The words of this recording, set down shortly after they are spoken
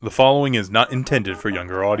The following is not intended for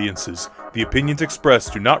younger audiences. The opinions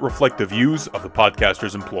expressed do not reflect the views of the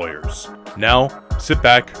podcaster's employers. Now, sit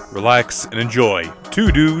back, relax, and enjoy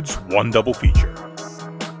Two Dudes, One Double Feature.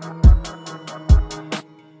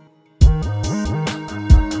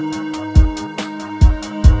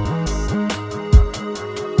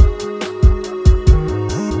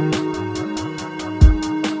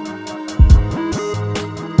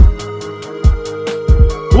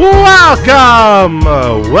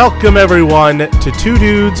 Welcome everyone to Two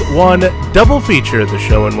Dudes, One Double Feature, the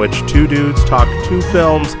show in which two dudes talk two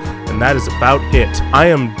films, and that is about it. I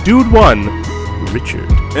am Dude 1, Richard.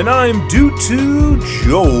 And I'm Dude 2,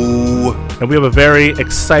 Joe. And we have a very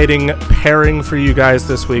exciting pairing for you guys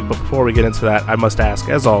this week, but before we get into that, I must ask,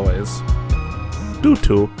 as always, Dude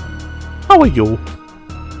 2, how are you?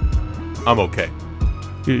 I'm okay.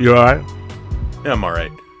 You alright? Yeah, I'm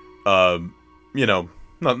alright.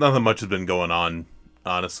 Nothing much has been going on,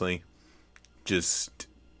 honestly. Just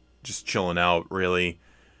chilling out, really.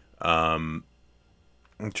 I'm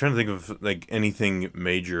trying to think of like anything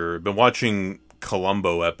major. Been watching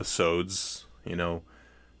Columbo episodes,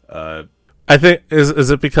 I think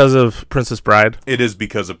is it because of Princess Bride? It is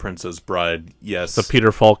because of Princess Bride, yes. The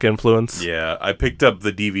Peter Falk influence? Yeah, I picked up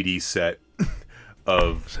the DVD set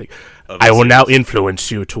of I will now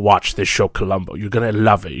influence you to watch this show, Columbo. You're going to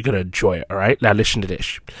love it. You're going to enjoy it, all right? Now listen to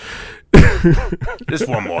this. Just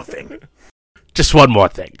one more thing. Just one more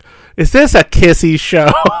thing. Is this a kissy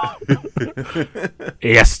show?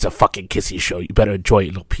 Yes, it's a fucking kissy show. You better enjoy it,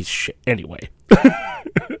 you little piece of shit. Anyway.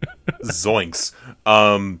 Zoinks.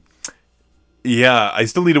 Yeah, I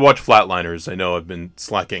still need to watch Flatliners. I know I've been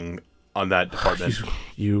slacking on that department.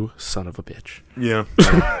 You son of a bitch. Yeah.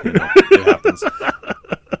 It happens.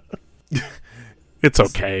 It's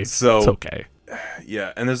okay. It's okay.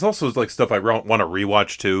 Yeah, and there's also like stuff I want to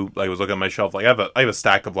rewatch too. Like I was looking at my shelf. Like I have a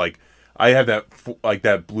stack of I have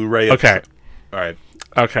that Blu-ray. Okay. All right.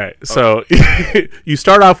 Okay. So you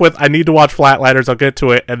start off with I need to watch Flatliners. I'll get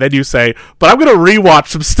to it, and then you say, but I'm gonna rewatch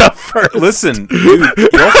some stuff first. Listen, dude, you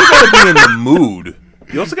also gotta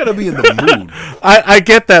be in the mood. I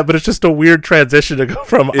get that, but it's just a weird transition to go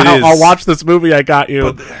from I'll watch this movie I got you,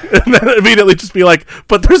 and then immediately just be like,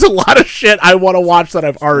 but there's a lot of shit I want to watch that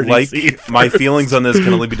I've already seen. My feelings on this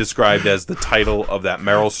can only be described as the title of that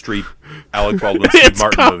Meryl Streep, Alec Baldwin, Steve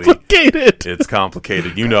Martin movie. It's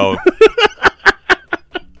complicated.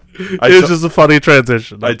 It's just a funny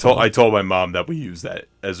transition. I told my mom that we use that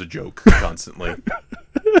as a joke constantly.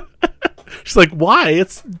 She's like, why?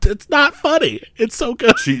 It's not funny. It's so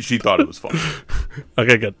good. She thought it was funny.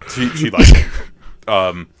 Okay, good. She liked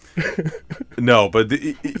it. No, but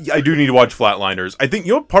I do need to watch Flatliners. I think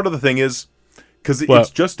part of the thing is because it's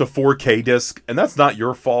just a 4K disc, and that's not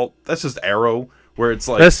your fault. That's just Arrow, where it's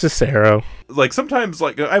like that's just Arrow. Like sometimes,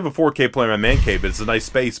 like I have a 4K player in my man cave, but it's a nice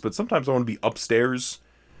space. But sometimes I want to be upstairs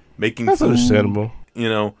making that's food. Understandable.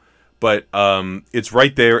 But it's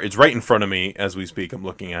right there. It's right in front of me as we speak. I'm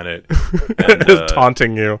looking at it. And, it's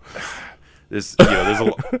taunting you. There's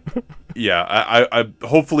a I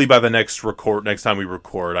hopefully by the next time we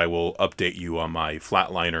record, I will update you on my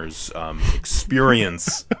Flatliners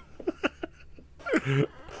experience.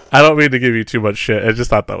 I don't mean to give you too much shit. I just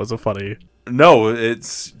thought that was a funny. No,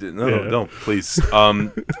 no, please. That's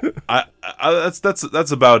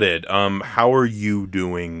about it. How are you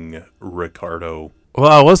doing, Ricardo? Well,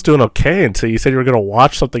 I was doing okay until you said you were going to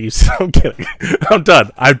watch something. I'm kidding. I'm done.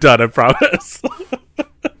 I promise.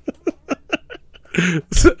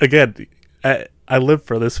 Again, I live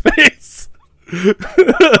for this face.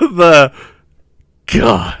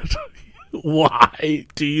 God, why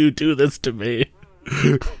do you do this to me?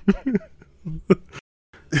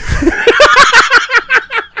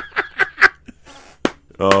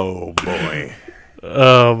 Oh, boy.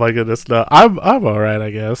 Oh, my goodness. No, I'm all right, I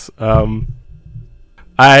guess. I'm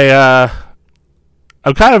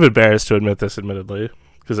kind of embarrassed to admit this, admittedly,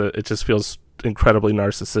 because it just feels incredibly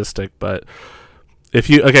narcissistic. But if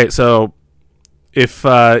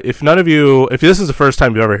none of you, if this is the first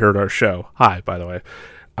time you've ever heard our show, hi, by the way,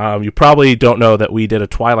 you probably don't know that we did a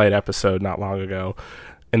Twilight episode not long ago,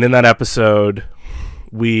 and in that episode,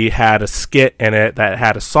 we had a skit in it that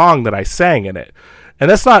had a song that I sang in it. And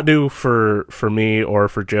that's not new for me or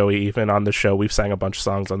for Joey, even on the show. We've sang a bunch of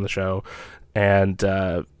songs on the show. And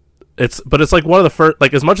it's like one of the first,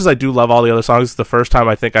 like as much as I do love all the other songs, it's the first time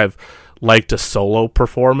I think I've liked a solo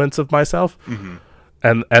performance of myself. Mm-hmm.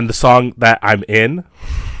 And the song that I'm in,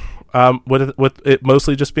 with it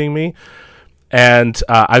mostly just being me. And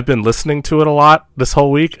I've been listening to it a lot this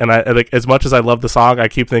whole week. And I like, as much as I love the song, I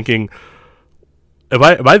keep thinking, am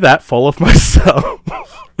I that full of myself?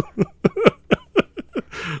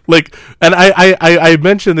 Like, and I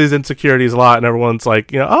mention these insecurities a lot, and everyone's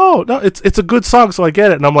like, oh no, it's a good song, so I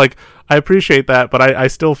get it, and I'm like, I appreciate that, but I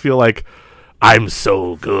still feel like I'm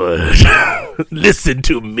so good. Listen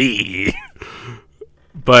to me.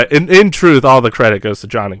 But in truth, all the credit goes to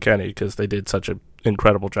John and Kenny because they did such an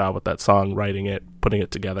incredible job with that song, writing it, putting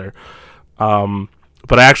it together.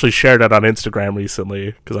 But I actually shared it on Instagram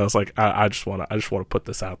recently because I was like, I just want to put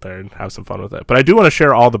this out there and have some fun with it. But I do want to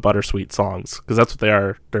share all the Buttersweet songs because that's what they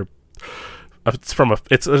are. There's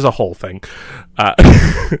a whole thing.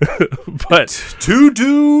 But Two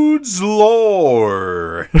Dudes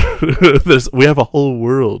lore. We have a whole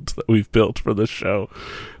world that we've built for this show.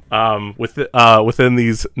 Within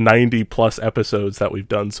these 90 plus episodes that we've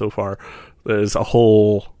done so far, there's a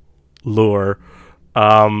whole lore.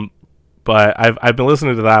 But I've been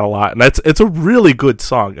listening to that a lot, and it's a really good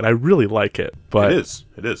song, and I really like it. But it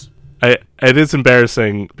is. It is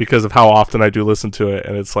embarrassing because of how often I do listen to it,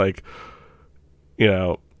 and it's like,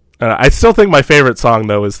 I still think my favorite song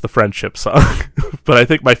though is the Friendship song, but I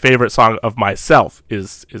think my favorite song of myself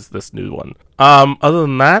is this new one. Other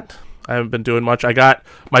than that, I haven't been doing much. I got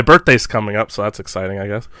my birthday's coming up, so that's exciting, I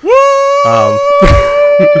guess. Woo!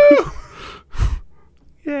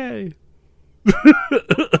 Yay!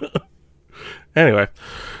 Anyway,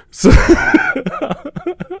 so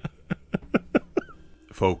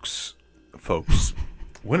folks,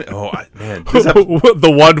 when man,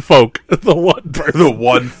 the one folk, the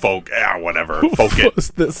one folk, whatever, folk it.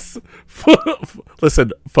 This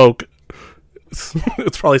listen, folk.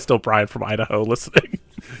 It's probably still Brian from Idaho listening.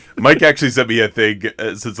 Mike actually sent me a thing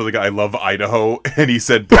since the guy I love Idaho, and he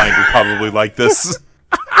said Brian would probably like this.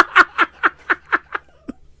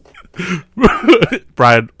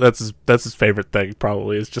 Brian, that's his favorite thing.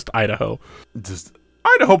 Probably is just Idaho. Just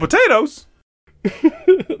Idaho potatoes.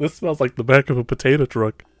 This smells like the back of a potato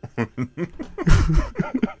truck.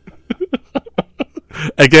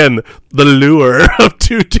 Again, the lure of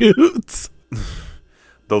two dudes.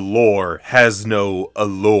 The lore has no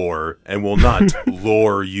allure and will not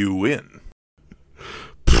lure you in.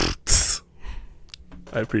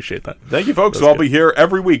 I appreciate that. Thank you, folks. So I'll be here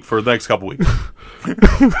every week for the next couple weeks.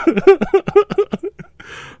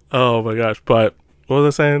 Oh my gosh! But what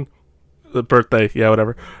was I saying? The birthday, yeah,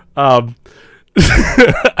 whatever. I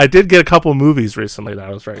did get a couple movies recently that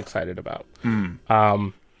I was very excited about.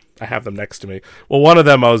 I have them next to me. Well, one of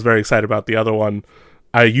them I was very excited about. The other one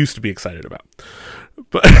I used to be excited about.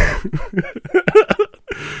 But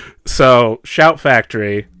so Shout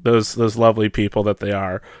Factory, those lovely people that they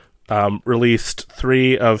are, released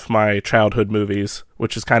 3 of my childhood movies,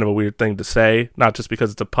 which is kind of a weird thing to say, not just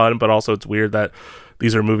because it's a pun, but also it's weird that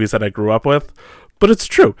these are movies that I grew up with, but it's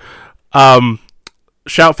true.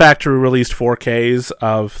 Shout Factory released 4Ks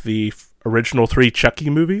of the original 3 Chucky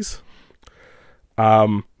movies.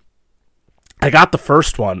 I got the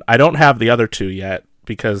first one. I don't have the other 2 yet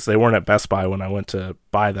because they weren't at Best Buy when I went to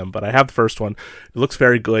buy them, but I have the first one. It looks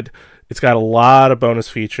very good. It's got a lot of bonus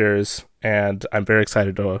features, and I'm very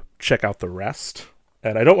excited to check out the rest.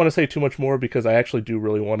 And I don't want to say too much more because I actually do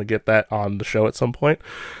really want to get that on the show at some point.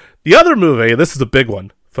 The other movie, this is a big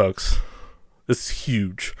one, folks. This is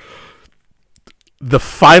huge. The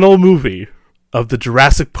final movie of the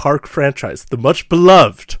Jurassic Park franchise, the much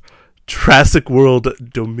beloved Jurassic World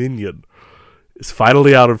Dominion, is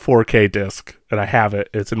finally out in 4K disc, and I have it.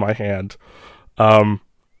 It's in my hand.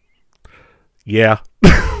 Yeah.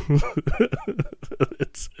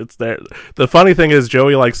 It's there. The funny thing is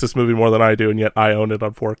Joey likes this movie more than I do, and yet I own it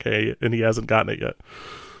on 4K, and he hasn't gotten it yet.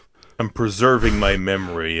 I'm preserving my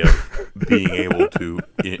memory of being able to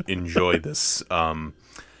enjoy this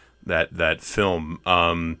that film.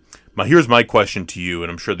 Here's my question to you,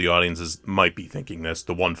 and I'm sure the audiences might be thinking this: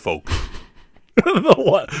 the one folk.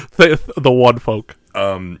 the one folk.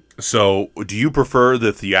 So, do you prefer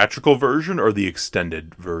the theatrical version or the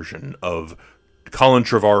extended version of Colin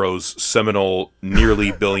Trevorrow's seminal,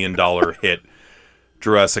 nearly $1 billion hit,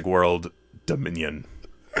 Jurassic World Dominion?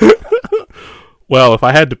 Well, if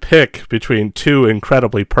I had to pick between 2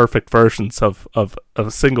 incredibly perfect versions of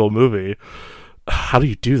a single movie, how do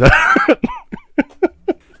you do that?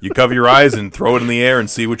 You cover your eyes and throw it in the air and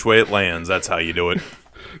see which way it lands. That's how you do it.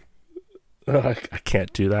 I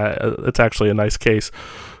can't do that. It's actually a nice case.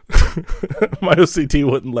 My OCD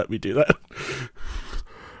wouldn't let me do that.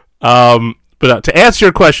 But to answer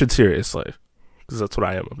your question seriously, because that's what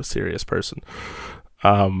I am. I'm a serious person.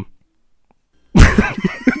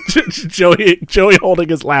 Joey holding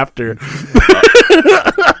his laughter.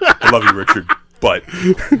 I love you, Richard, but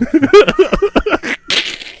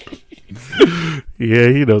yeah,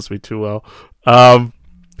 he knows me too well.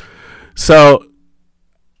 So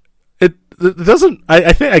it doesn't.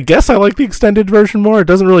 I guess I like the extended version more. It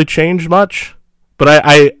doesn't really change much. But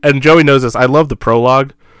I and Joey knows this. I love the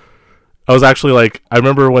prologue. I was actually like, I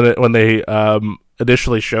remember when they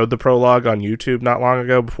initially showed the prologue on YouTube not long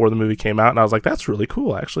ago before the movie came out, and I was like, that's really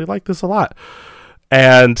cool. I actually like this a lot.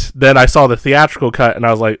 And then I saw the theatrical cut, and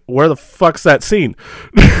I was like, where the fuck's that scene?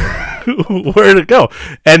 Where'd it go?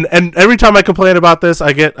 And every time I complain about this,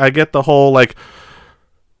 I get the whole like,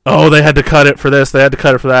 oh, they had to cut it for this, they had to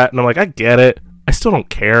cut it for that, and I'm like, I get it. I still don't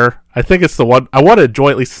care. I think it's the one I want to enjoy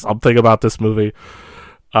at least something about this movie.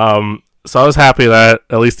 So I was happy that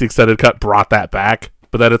at least the extended cut brought that back.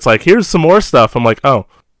 But then it's like, here's some more stuff. I'm like, oh,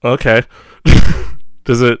 okay.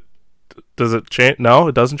 Does it change? No,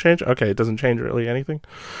 it doesn't change. Okay, it doesn't change really anything.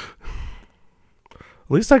 At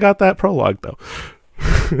least I got that prologue though.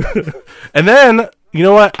 And then you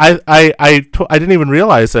know what? I didn't even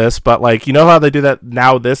realize this, but like, you know how they do that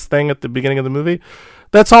now this thing at the beginning of the movie?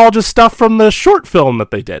 That's all just stuff from the short film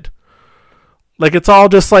that they did. Like, it's all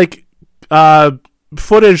just like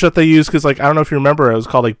footage that they use, because like, I don't know if you remember, it was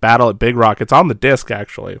called like Battle at Big Rock. It's on the disc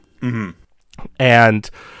actually. Mm-hmm. And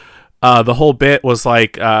the whole bit was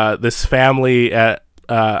like this family at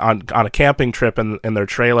on a camping trip in their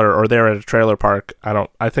trailer, or they're at a trailer park.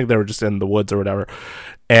 I think they were just in the woods or whatever.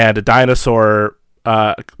 And a dinosaur,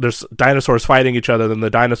 there's dinosaurs fighting each other. Then the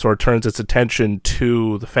dinosaur turns its attention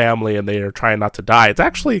to the family, and they are trying not to die. It's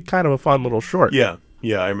actually kind of a fun little short. Yeah,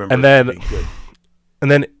 I remember. And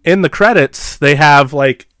then in the credits, they have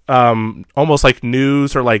like almost like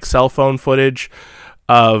news or like cell phone footage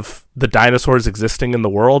of the dinosaurs existing in the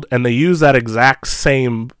world, and they use that exact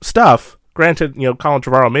same stuff. Granted, you know, Colin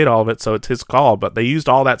Trevorrow made all of it, so it's his call, but they used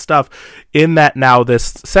all that stuff in that now this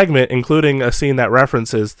segment, including a scene that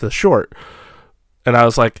references the short. And I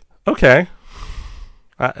was like, okay,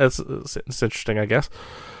 it's interesting, I guess.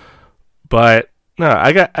 But no,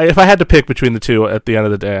 if I had to pick between the two at the end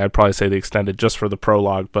of the day, I'd probably say the extended, just for the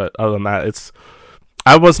prologue. But other than that,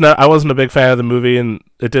 I wasn't a big fan of the movie, and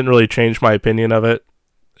it didn't really change my opinion of it.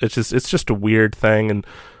 It's just a weird thing, and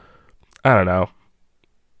I don't know.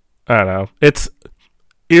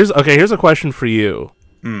 Here's a question for you.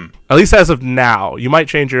 At least as of now. You might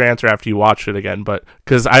change your answer after you watch it again, but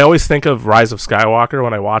because I always think of Rise of Skywalker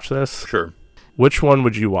when I watch this. Sure. Which one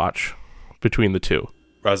would you watch between the two?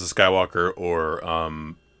 Rise of Skywalker or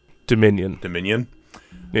Dominion. Dominion?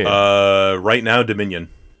 Yeah. Right now, Dominion.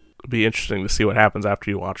 It'd be interesting to see what happens after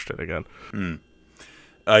you watched it again.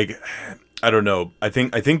 I don't know. I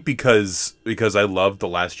think because I loved The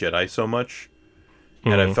Last Jedi so much,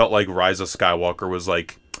 and I felt like Rise of Skywalker was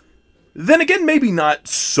like, then again, maybe not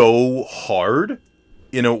so hard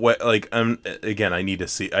in a way. Like, again, I need to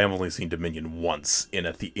see. I have only seen Dominion once in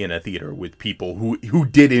a theater with people who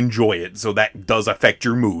did enjoy it, so that does affect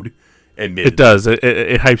your mood. Admittedly. It does.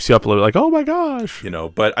 It hypes you up a little. Like, oh my gosh, you know.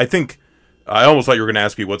 But I think I almost thought you were going to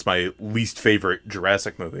ask me what's my least favorite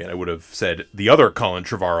Jurassic movie, and I would have said the other Colin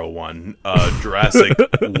Trevorrow one, Jurassic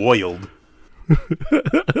World.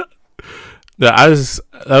 Yeah,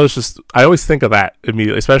 I always think of that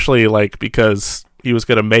immediately, especially like because he was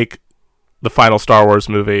going to make the final Star Wars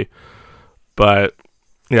movie, but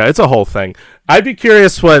yeah, it's a whole thing. I'd be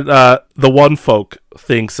curious what the One Folk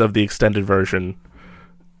thinks of the extended version,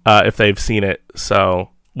 if they've seen it.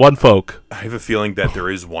 So, One Folk. I have a feeling that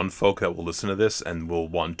there is one folk that will listen to this and will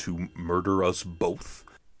want to murder us both.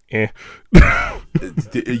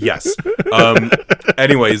 Yes.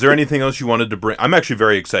 Anyway, is there anything else you wanted to bring? I'm actually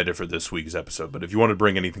very excited for this week's episode, but if you want to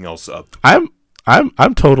bring anything else up, I'm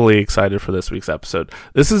totally excited for this week's episode.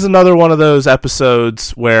 This is another one of those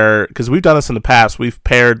episodes where, because we've done this in the past, we've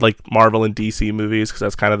paired like Marvel and DC movies because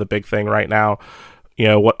that's kind of the big thing right now. You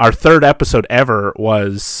know, what our third episode ever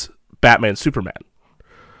was Batman Superman.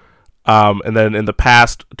 And then in the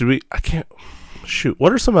past,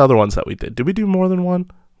 what are some other ones that we did? Did we do more than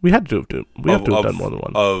one? We had to have done more than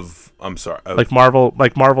one. I'm sorry. Like Marvel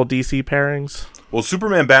DC pairings. Well,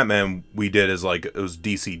 Superman Batman we did as like it was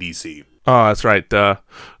DC. Oh, that's right. I'm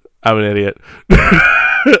an idiot.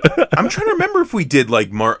 I'm trying to remember if we did like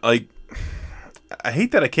I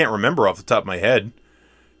hate that I can't remember off the top of my head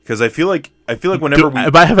because I feel like whenever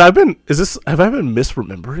have I been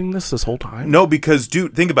misremembering this whole time? No, because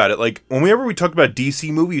dude, think about it. Like whenever we talk about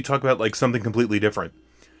DC movie, you talk about like something completely different.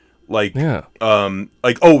 Like, yeah. One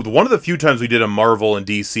of the few times we did a Marvel and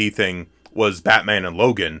DC thing was Batman and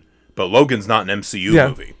Logan, but Logan's not an MCU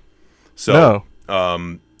movie. So,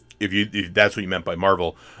 no. If that's what you meant by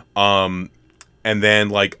Marvel. And then,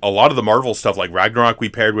 like, a lot of the Marvel stuff, like Ragnarok we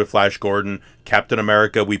paired with Flash Gordon, Captain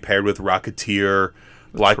America we paired with Rocketeer,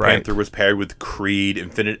 Black Panther was paired with Creed,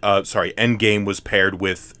 Endgame was paired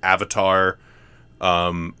with Avatar.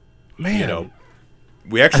 Man,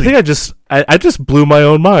 we I actually. think I just blew my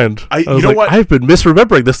own mind. I was like, what? I've been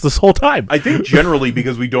misremembering this whole time. I think generally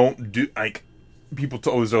because we don't do like people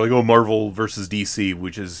always are like, oh, Marvel versus DC,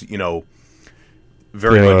 which is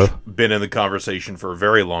very much been in the conversation for a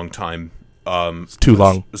very long time. It's too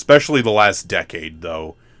long, especially the last decade,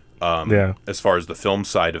 though. Yeah. As far as the film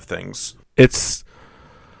side of things, it's.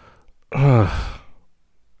 I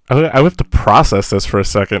have to process this for a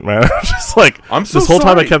second, man. Just like I'm so this whole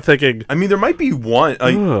time, I sorry. kept thinking. I mean, there might be one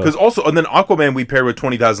because also, and then Aquaman we paired with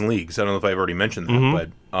 20,000 Leagues. I don't know if I've already mentioned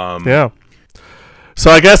that, but Yeah.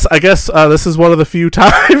 So I guess this is one of the few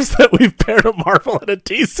times that we've paired a Marvel and a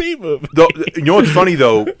DC movie. though, you know what's funny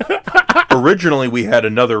though? Originally, we had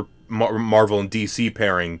another Marvel and DC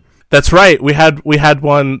pairing, That's right. We had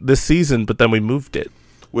one this season, but then we moved it.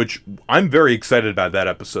 which I'm very excited about that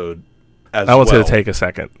episode. As That one's well. going to take a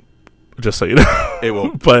second, just so you know. It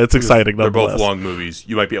will, But it's exciting. They're both nonetheless. long movies.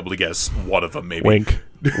 You might be able to guess one of them, maybe. Wink,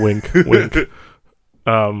 wink, wink.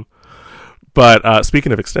 But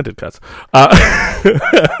speaking of extended cuts,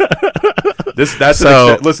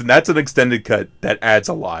 Listen, that's an extended cut that adds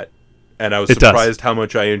a lot, and I was It does. surprised how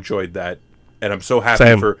much I enjoyed that, and I'm so happy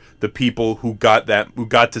Same. for the people who got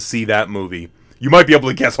to see that movie. You might be able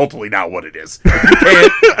to guess hopefully now what it is. If you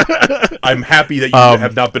can't, I'm happy that you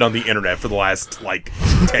have not been on the internet for the last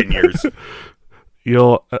 10 years.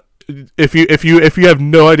 you'll if you have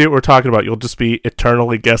no idea what we're talking about, you'll just be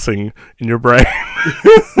eternally guessing in your brain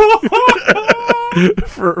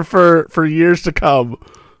for years to come.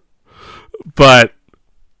 But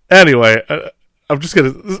anyway, I'm just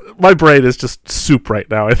gonna. My brain is just soup right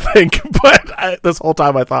now, I think. But this whole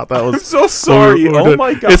time I thought that was. I'm so sorry. Oh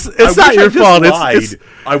my god! It's not your fault.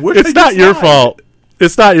 I wish it's not your fault.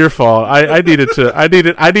 It's not your fault. I needed to. I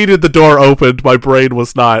needed the door opened. My brain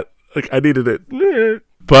was not like I needed it.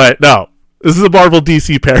 But no, this is a Marvel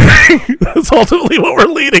DC pairing. That's ultimately what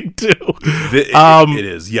we're leading to. It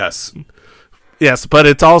is, yes. Yes, but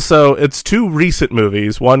it's two recent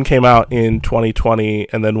movies. One came out in 2020,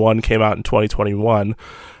 and then one came out in 2021.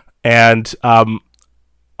 And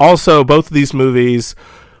also, both of these movies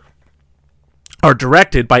are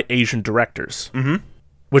directed by Asian directors,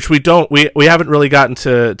 which we haven't really gotten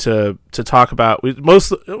to talk about.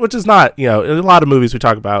 Which is not, a lot of movies we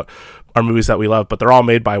talk about are movies that we love, but they're all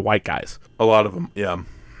made by white guys. A lot of them, yeah.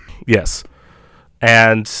 Yes.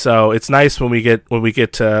 And so it's nice when we get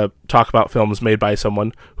to talk about films made by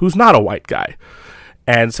someone who's not a white guy.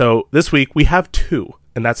 And so this week we have two,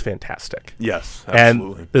 and that's fantastic. Yes,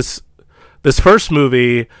 absolutely. And this first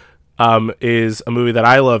movie is a movie that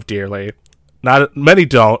I love dearly. Not many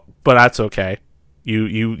don't, but that's okay.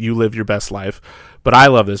 You live your best life. But I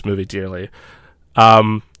love this movie dearly.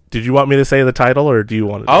 Did you want me to say the title, or do you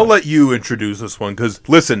want to? I'll let you introduce this one, because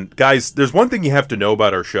listen, guys, there's one thing you have to know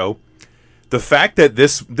about our show. The fact that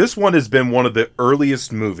this one has been one of the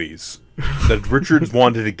earliest movies that Richard's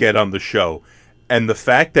wanted to get on the show, and the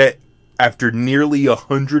fact that after nearly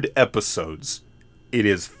 100 episodes, it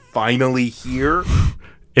is finally here.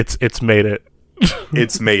 It's made it.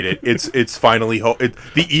 It's made it. It's finally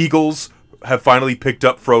the Eagles have finally picked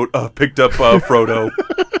up Frodo.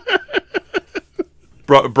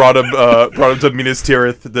 brought him to Minas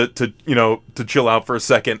Tirith to chill out for a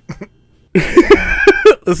second.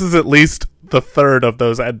 This is at least the third of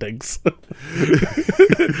those endings.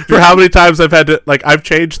 For how many times I've had to, I've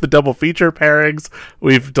changed the double feature pairings,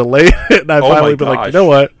 we've delayed it, and I've finally been like, you know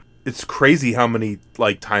what? It's crazy how many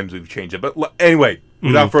times we've changed it. But anyway,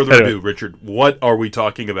 without further ado, Richard, what are we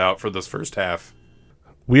talking about for this first half?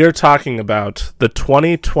 We are talking about the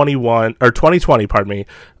 2020, pardon me,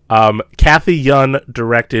 Kathy Yun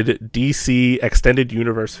directed DC Extended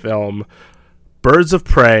Universe film Birds of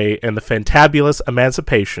Prey and the Fantabulous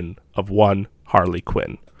Emancipation of One Harley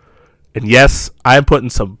Quinn. And yes, I'm putting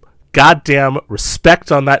some goddamn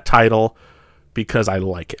respect on that title because I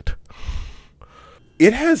like it.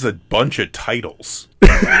 It has a bunch of titles.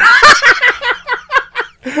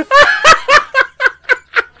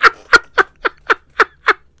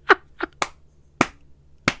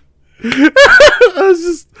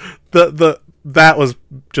 That was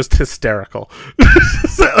just hysterical.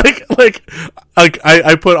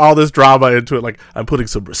 I put all this drama into it. I'm putting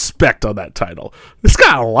some respect on that title. It's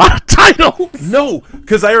got a lot of titles. No,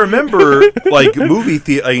 because I remember movie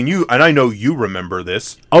theater. And I know you remember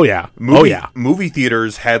this. Oh yeah. Movie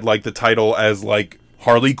theaters had the title as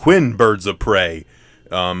Harley Quinn Birds of Prey.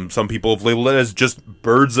 Some people have labeled it as just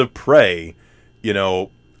Birds of Prey.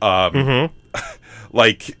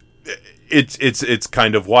 It's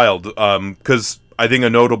kind of wild because I think a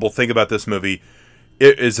notable thing about this movie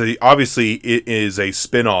it is a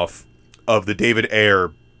spin-off of the David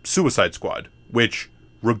Ayer Suicide Squad, which,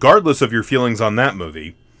 regardless of your feelings on that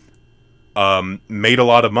movie, made a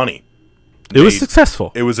lot of money. It was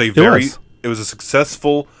successful. It was a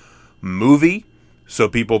successful movie. So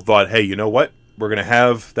people thought, hey, you know what? We're gonna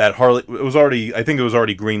have that Harley. I think it was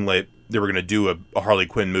already greenlit. They were gonna do a Harley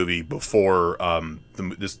Quinn movie before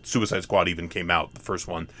this Suicide Squad even came out, the first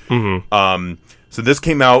one. Mm-hmm. So this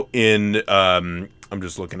came out in I'm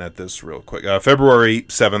just looking at this real quick. February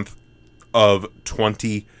 7th of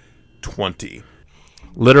 2020.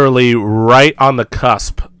 Literally right on the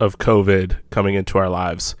cusp of COVID coming into our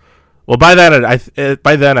lives. Well, by then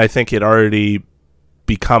I think it already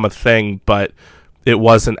become a thing, but it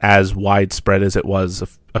wasn't as widespread as it was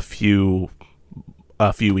a few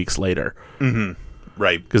weeks later. Mm-hmm.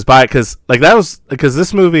 Right. Because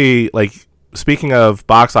this movie, like, speaking of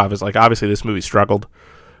box office, like, obviously this movie struggled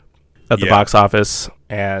at the box office,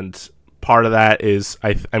 and part of that is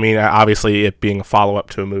I mean obviously it being a follow-up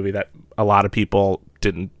to a movie that a lot of people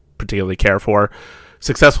didn't particularly care for.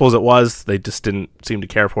 Successful as it was, they just didn't seem to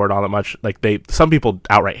care for it all that much. Like, some people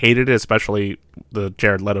outright hated it, especially the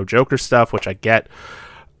Jared Leto Joker stuff, which I get.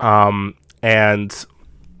 And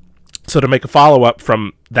so to make a follow-up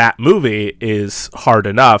from that movie is hard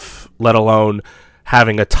enough, let alone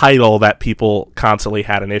having a title that people constantly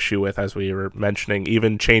had an issue with, as we were mentioning,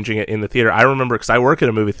 even changing it in the theater. I remember, because I work at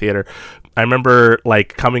a movie theater, I remember,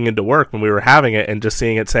 like, coming into work when we were having it and just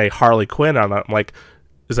seeing it say Harley Quinn on it. I'm like,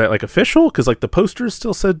 is that, like, official? Because, like, the posters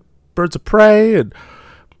still said Birds of Prey, and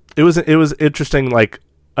it was interesting, like,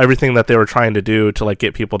 everything that they were trying to do to, like,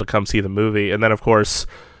 get people to come see the movie. And then, of course,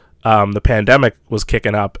 the pandemic was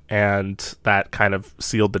kicking up, and that kind of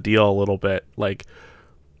sealed the deal a little bit. Like,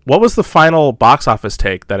 what was the final box office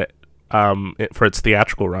take that for its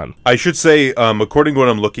theatrical run? I should say, according to what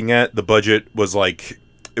I'm looking at, the budget was I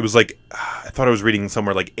thought I was reading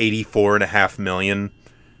somewhere like $84.5 million.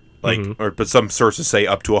 But some sources say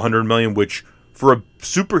up to $100 million, which for a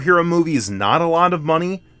superhero movie is not a lot of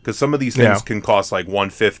money, because some of these things can cost like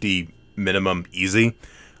 $150 minimum easy.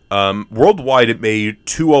 Worldwide, it made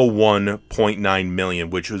 $201.9 million,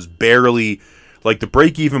 which was barely, like, the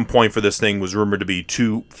break-even point for this thing was rumored to be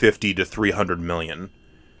 $250 to $300 million.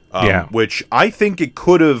 Which I think it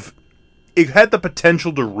had the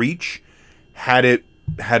potential to reach had it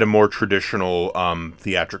had a more traditional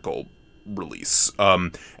theatrical release.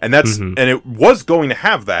 And it was going to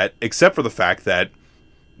have that, except for the fact that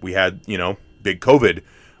we had, big COVID.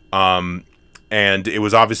 And it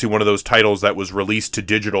was obviously one of those titles that was released to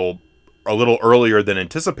digital a little earlier than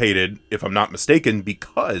anticipated, if I'm not mistaken,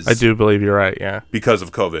 because I do believe you're right, yeah. Because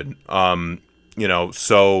of COVID. And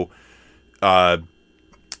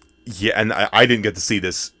I didn't get to see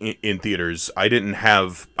this in theaters. I didn't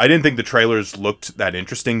think the trailers looked that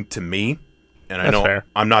interesting to me. And I know fair.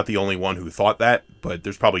 I'm not the only one who thought that, but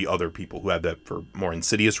there's probably other people who had that for more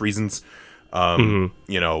insidious reasons. But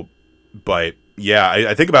yeah,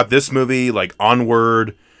 I think about this movie, like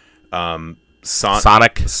Onward,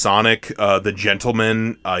 Sonic, The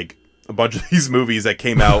Gentleman, like a bunch of these movies that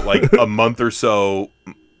came out like a month or so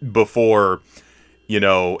before,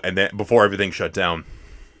 and then before everything shut down.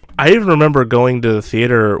 I even remember going to the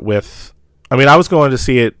theater I was going to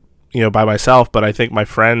see it, by myself, but I think my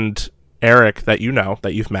friend Eric, that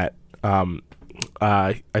you've met,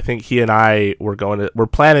 I think he and I we're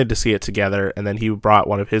planning to see it together, and then he brought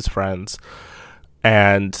one of his friends.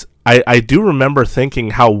 And I do remember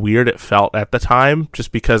thinking how weird it felt at the time,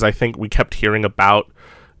 just because I think we kept hearing about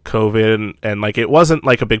COVID and like it wasn't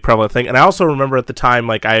like a big prevalent thing. And I also remember at the time,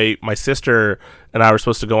 like my sister and I were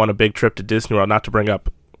supposed to go on a big trip to Disney World, not to bring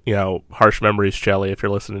up, harsh memories, Shelley, if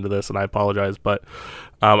you're listening to this, and I apologize, but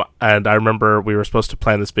and I remember we were supposed to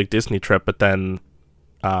plan this big Disney trip, but then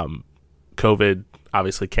COVID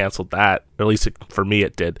obviously canceled that, or at least for me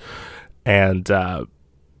it did. And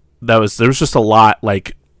there was just a lot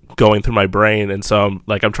like going through my brain, and so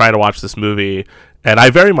I'm trying to watch this movie, and I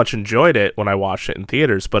very much enjoyed it when I watched it in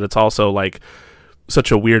theaters, but it's also like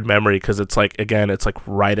such a weird memory because it's like, again, it's like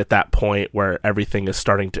right at that point where everything is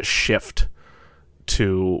starting to shift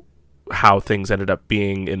to how things ended up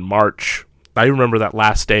being in March. I remember that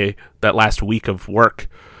last week of work,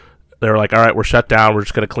 they were like, all right, we're shut down, we're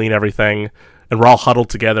just going to clean everything, and we're all huddled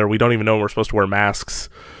together, we don't even know when we're supposed to wear masks,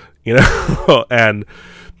 and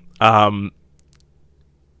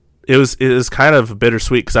it was kind of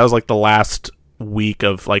bittersweet because that was like the last week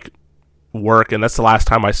of like work, and that's the last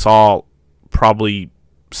time I saw probably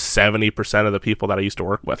 70% of the people that I used to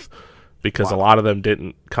work with, because a lot of them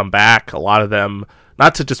didn't come back. A lot of them,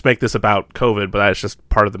 not to just make this about COVID, but that's just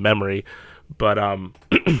part of the memory. But I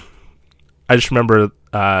just remember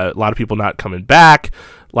a lot of people not coming back.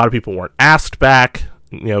 A lot of people weren't asked back.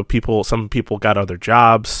 some people got other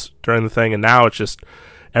jobs during the thing, and now it's just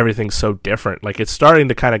everything's so different. Like, it's starting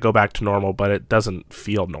to kind of go back to normal, but it doesn't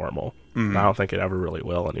feel normal. Mm-hmm. I don't think it ever really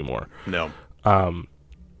will anymore. No.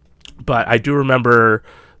 But I do remember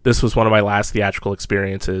this was one of my last theatrical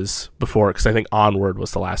experiences before, because I think Onward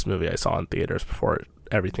was the last movie I saw in theaters before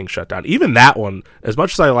everything shut down. Even that one, as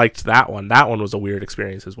much as I liked that one was a weird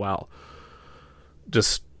experience as well.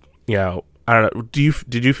 Just, I don't know.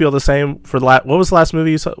 Did you feel the same for the last? What was the last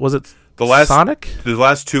movie you saw? Was it Sonic? The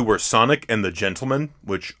last two were Sonic and The Gentleman,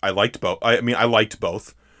 which I liked both. I liked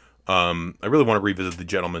both. I really want to revisit The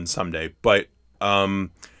Gentleman someday, but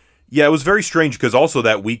yeah, it was very strange because also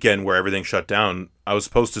that weekend where everything shut down, I was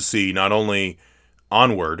supposed to see not only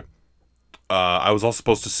Onward, I was also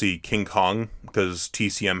supposed to see King Kong because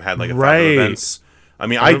TCM had like a thousand events. I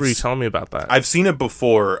remember you telling me about that. I've seen it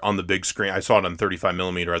before on the big screen. I saw it on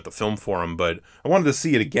 35mm at the Film Forum, but I wanted to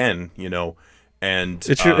see it again, And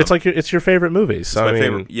it's your favorite movie. So it's my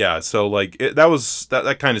favorite. Yeah. So like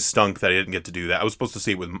that kind of stunk that I didn't get to do that. I was supposed to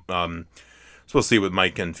see it with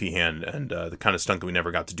Mike and Feehan, and the kind of stunk that we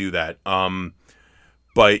never got to do that.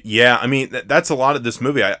 But yeah, that's a lot of this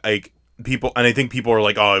movie. I think people are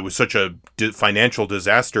like, oh, it was such a financial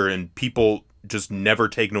disaster, and people just never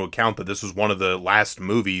take into account that this was one of the last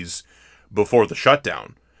movies before the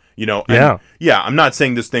shutdown. I'm not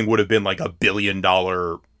saying this thing would have been like $1 billion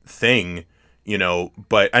thing,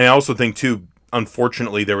 but I also think too,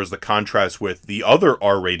 unfortunately, there was the contrast with the other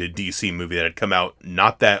R-rated DC movie that had come out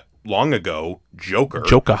not that long ago, Joker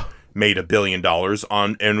made $1 billion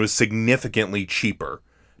on and was significantly cheaper.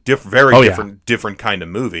 Different kind of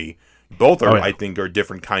movie. Both are, I think, are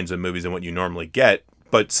different kinds of movies than what you normally get,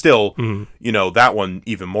 but still, that one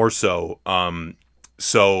even more so.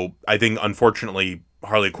 So I think, unfortunately,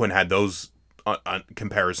 Harley Quinn had those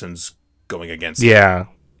comparisons going against it. Yeah,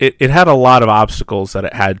 it had a lot of obstacles that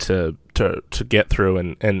it had to get through,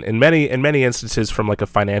 and in many instances, from like a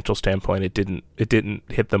financial standpoint, it didn't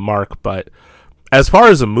hit the mark. But as far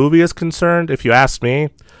as a movie is concerned, if you ask me,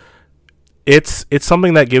 it's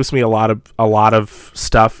something that gives me a lot of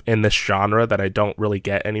stuff in this genre that I don't really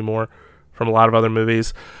get anymore from a lot of other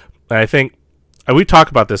movies. And I think we talked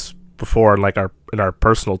about this before in our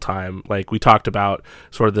personal time. Like, we talked about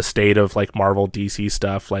sort of the state of like Marvel DC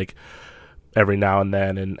stuff like every now and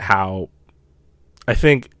then, and how I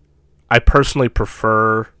think I personally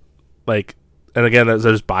prefer, like, and again,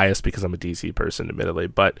 there's bias because I'm a DC person, admittedly,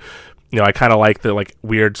 but I kind of like the like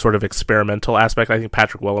weird sort of experimental aspect. I think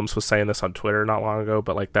Patrick Willems was saying this on Twitter not long ago,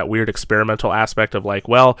 but like that weird experimental aspect of like,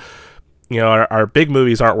 well, our big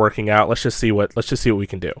movies aren't working out. Let's just see what we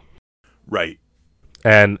can do. Right.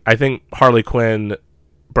 And I think Harley Quinn,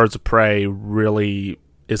 Birds of Prey really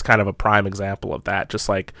is kind of a prime example of that. Just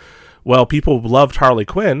like, well, people loved Harley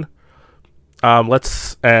Quinn.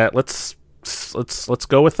 Let's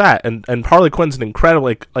go with that. And Harley Quinn's an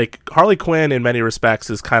incredibly, like Harley Quinn in many respects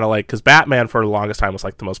is kind of like, because Batman for the longest time was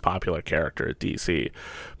like the most popular character at DC,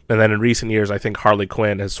 and then in recent years I think Harley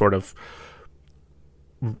Quinn has sort of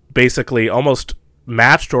basically almost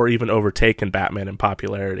matched or even overtaken Batman in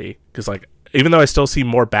popularity. Because like, even though I still see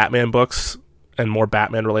more Batman books and more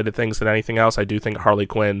Batman related things than anything else, I do think Harley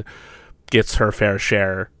Quinn gets her fair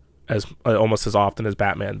share as almost as often as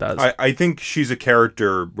Batman does. I think she's a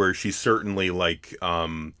character where she's certainly like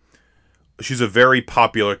she's a very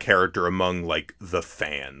popular character among like the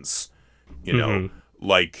fans,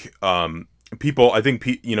 like people. I think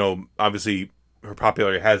obviously her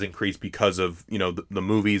popularity has increased because of the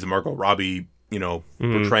movies, Margot Robbie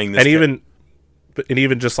portraying this, and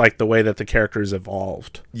even just like the way that the character's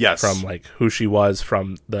evolved. Yes, from like who she was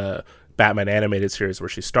from the Batman animated series where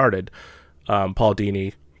she started, Paul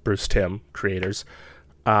Dini, Bruce Timm, creators,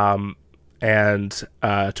 and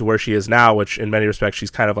to where she is now, which in many respects she's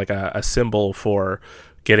kind of like a symbol for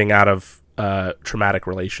getting out of traumatic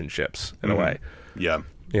relationships in a way. Yeah,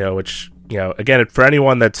 which again, for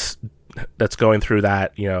anyone that's going through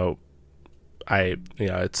that,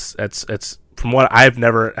 it's from what I've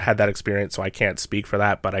never had that experience, so I can't speak for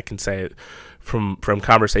that, but I can say from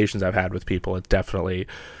conversations I've had with people, it's definitely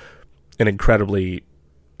an incredibly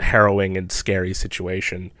harrowing and scary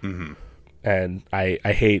situation. Mm-hmm. And I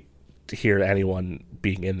hate to hear anyone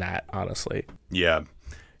being in that, honestly. Yeah.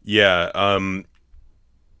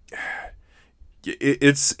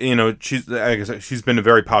 It's she's, like I said, she's been a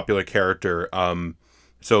very popular character.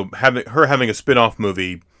 So having a spin-off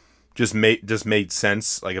movie just made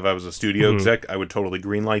sense. Like if I was a studio exec, I would totally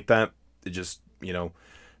greenlight that. It just no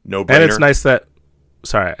brainer. And it's nice that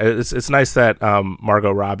it's nice that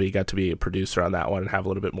Margot Robbie got to be a producer on that one and have a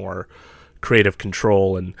little bit more creative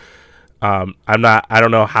control. And I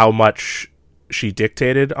don't know how much she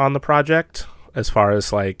dictated on the project as far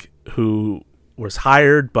as like who was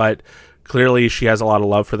hired, but clearly she has a lot of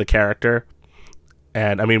love for the character.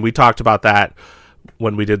 And I mean, we talked about that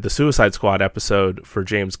when we did the Suicide Squad episode for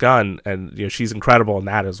James Gunn, and she's incredible in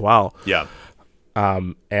that as well. Yeah.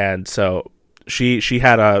 And so she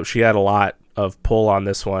had a lot of pull on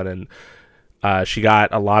this one, and she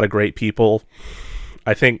got a lot of great people.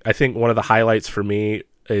 I think one of the highlights for me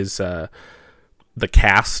is the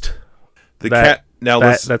cast.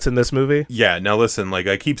 That's in this movie. Yeah. Now listen, like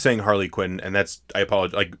I keep saying Harley Quinn, and I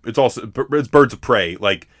apologize. Like it's Birds of Prey.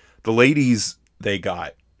 Like the ladies they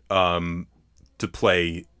got to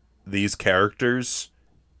play these characters,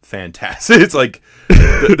 fantastic. It's like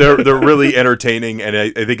they're really entertaining, and I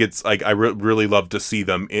think it's like I really love to see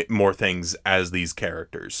them in more things as these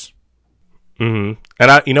characters. Mm-hmm.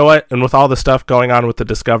 And you know what? And with all the stuff going on with the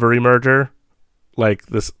Discovery merger, like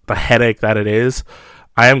the headache that it is,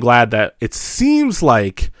 I am glad that it seems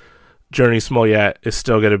like Jurnee Smollett is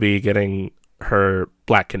still going to be getting her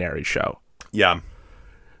Black Canary show. Yeah.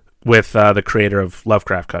 With the creator of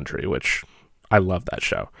Lovecraft Country, which I love that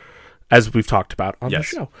show, as we've talked about on the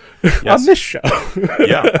show. Yes. On this show.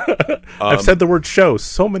 Yeah. I've said the word show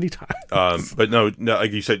so many times. But no,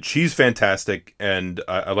 like you said, she's fantastic, and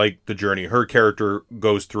I like the journey. Her character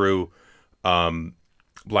goes through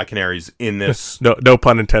Black Canaries in this. No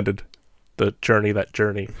pun intended. The journey, that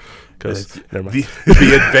journey. Because never mind.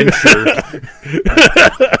 The adventure.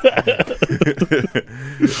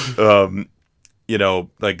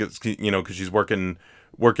 Like it's, because she's working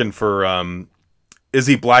for is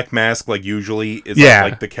he Black Mask, like usually is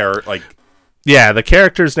like the character, like the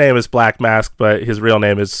character's name is Black Mask, but his real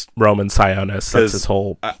name is Roman Sionis. That's his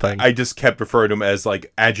whole thing. I just kept referring to him as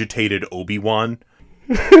like agitated Obi-Wan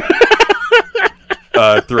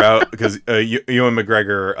throughout, because Ewan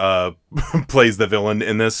McGregor plays the villain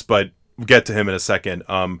in this, but we'll get to him in a second.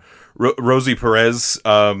 Rosie Perez,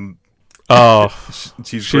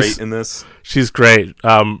 she's great in this. She's great.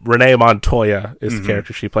 Renee Montoya is the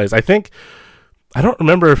character she plays. I don't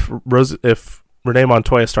remember if Renee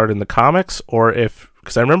Montoya started in the comics, or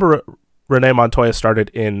because I remember Renee Montoya started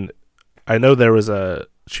in. I know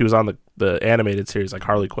she was on the animated series like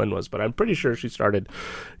Harley Quinn was, but I'm pretty sure she started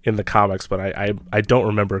in the comics. But I don't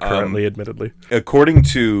remember currently, admittedly. According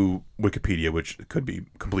to Wikipedia, which could be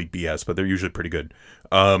complete BS, but they're usually pretty good.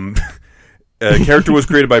 Character was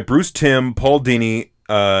created by Bruce Timm, Paul Dini,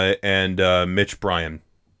 and Mitch Bryan.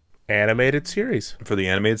 Animated series. For the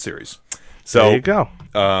animated series. So, there you go.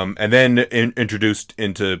 And then introduced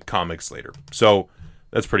into comics later. So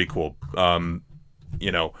that's pretty cool. And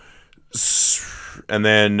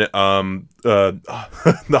then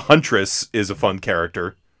the Huntress is a fun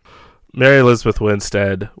character. Mary Elizabeth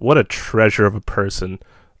Winstead, what a treasure of a person,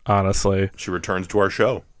 honestly. She returns to our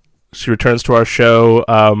show.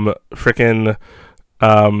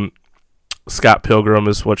 Scott Pilgrim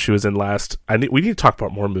is what she was in last. We need to talk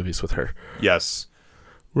about more movies with her. Yes.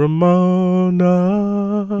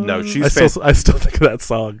 Ramona. No, I still think of that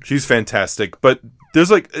song. She's fantastic, but there's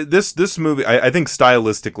like this movie. I think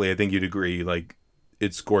stylistically, I think you'd agree. Like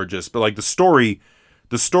it's gorgeous, but like the story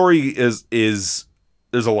is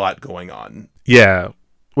there's a lot going on. Yeah,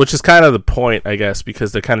 which is kind of the point, I guess,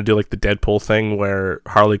 because they kind of do like the Deadpool thing where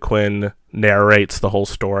Harley Quinn narrates the whole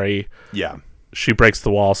story. Yeah, she breaks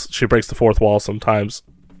the walls. She breaks the fourth wall sometimes,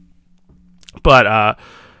 but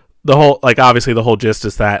the whole, like, obviously the whole gist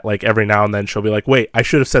is that, like, every now and then she'll be like, wait, I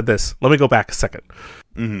should have said this. Let me go back a second.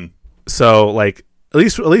 Mm-hmm. So, like, at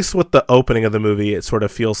least with the opening of the movie, it sort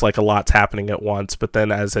of feels like a lot's happening at once. But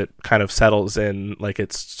then as it kind of settles in, like,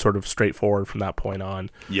 it's sort of straightforward from that point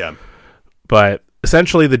on. Yeah. But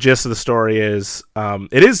essentially the gist of the story is, I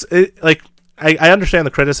understand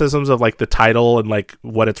the criticisms of, like, the title and, like,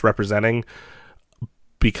 what it's representing,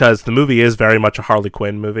 because the movie is very much a Harley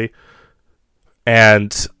Quinn movie.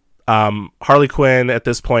 And Harley Quinn at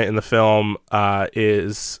this point in the film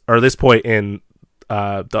this point in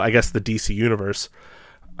the DC universe,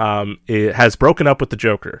 it has broken up with the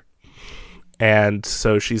Joker, and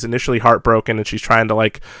so she's initially heartbroken and she's trying to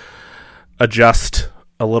like adjust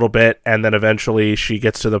a little bit, and then eventually she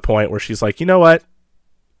gets to the point where she's like, you know what,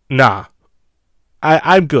 nah,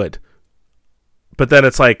 I'm good. But then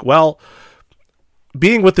it's like, well,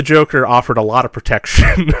 being with the Joker offered a lot of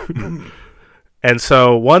protection. And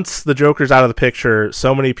so once the Joker's out of the picture,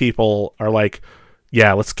 so many people are like,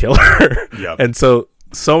 yeah, let's kill her. Yep. And so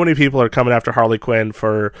many people are coming after Harley Quinn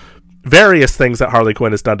for various things that Harley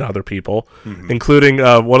Quinn has done to other people, including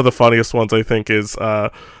one of the funniest ones, I think, is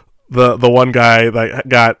the one guy that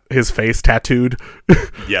got his face tattooed.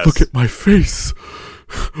 Yes. Look at my face.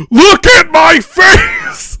 Look at my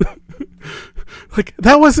face! Like,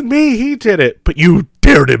 that wasn't me. He did it. But you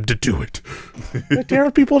dared him to do it. I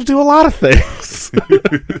dare people to do a lot of things.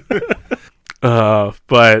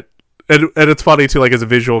 But and it's funny too, like as a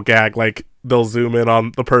visual gag, like they'll zoom in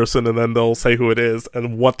on the person and then they'll say who it is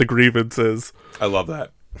and what the grievance is. I love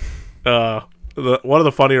that. One of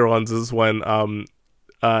the funnier ones is when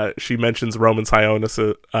she mentions Roman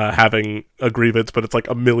Sionis having a grievance, but it's like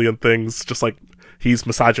a million things, just like he's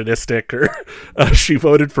misogynistic, or she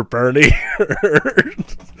voted for Bernie,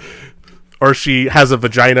 or she has a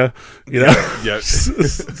vagina, you know. Yeah.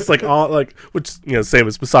 It's like all like, which, you know, same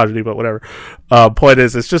as misogyny, but whatever. Point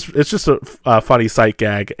is, it's just a funny sight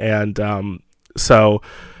gag, and so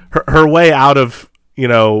her way out of, you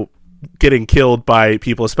know, getting killed by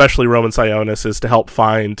people, especially Roman Sionis, is to help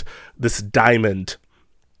find this diamond,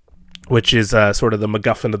 which is sort of the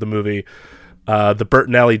MacGuffin of the movie. The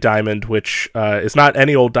Bertinelli diamond, which is not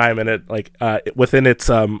any old diamond. It within its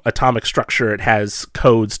atomic structure, it has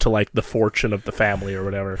codes to like the fortune of the family or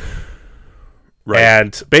whatever. Right.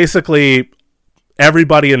 And basically,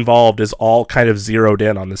 everybody involved is all kind of zeroed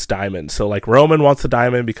in on this diamond. So like Roman wants the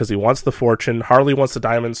diamond because he wants the fortune. Harley wants the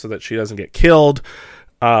diamond so that she doesn't get killed.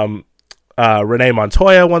 Renee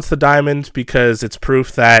Montoya wants the diamond because it's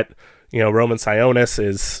proof that, you know, Roman Sionis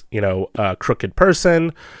is, you know, a crooked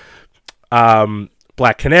person.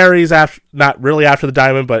 Black Canary's not really after the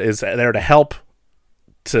diamond, but is there to help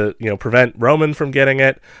to, you know, prevent Roman from getting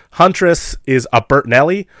it. Huntress is a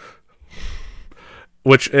Bertinelli,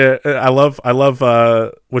 which I love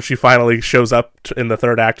when she finally shows up in the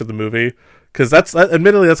third act of the movie, because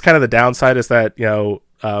admittedly that's kind of the downside, is that, you know,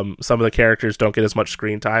 some of the characters don't get as much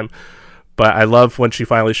screen time. But I love when she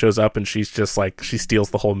finally shows up and she's just like, she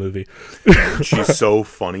steals the whole movie. She's so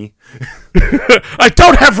funny. I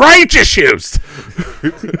don't have rage issues.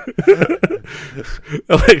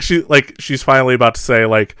 She's finally about to say,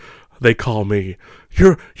 like, they call me,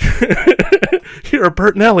 you're a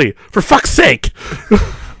Bertinelli, for fuck's sake.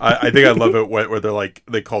 I think I love it where they're like,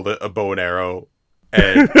 they called it a bow and arrow.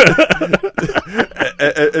 And,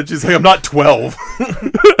 and she's like, I'm not 12.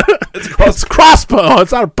 It's crossbow.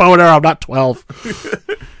 It's not a bow and arrow. I'm not 12.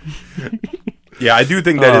 Yeah, I do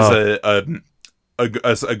think that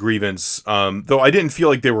is a grievance. Though I didn't feel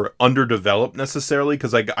like they were underdeveloped necessarily,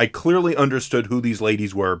 because I clearly understood who these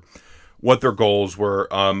ladies were, what their goals were.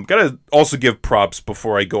 Gotta also give props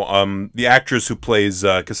before I go. The actress who plays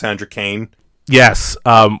Cassandra Cain. Yes.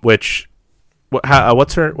 Which.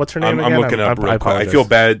 What's her name again? I'm looking up real quick. I feel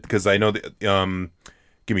bad because I know that.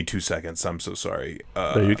 Give me 2 seconds. I'm so sorry.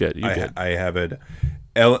 No, you get. I have it.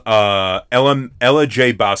 Ella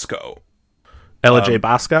J. Bosco. Ella J.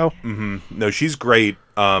 Bosco? Mm-hmm. No, she's great.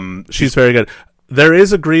 She's very good. There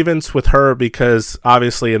is a grievance with her because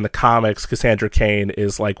obviously in the comics, Cassandra Cain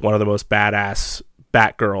is like one of the most badass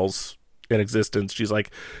Batgirls in existence. She's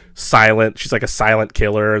like silent. She's like a silent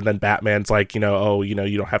killer, and then Batman's like, you know, oh, you know,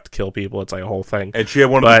 you don't have to kill people. It's like a whole thing. And she had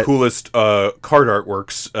one of the coolest card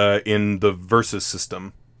artworks in the Versus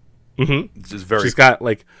system. Mm-hmm. Which is very. She's got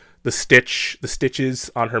like the stitches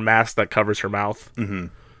on her mask that covers her mouth. Mm-hmm.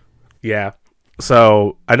 Yeah.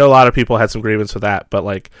 So I know a lot of people had some grievance with that, but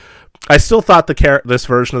like, I still thought this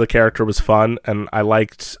version of the character was fun, and I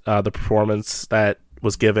liked the performance that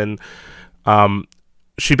was given.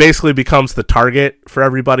 She basically becomes the target for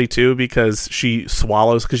everybody too, because she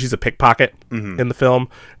swallows, because she's a pickpocket in the film,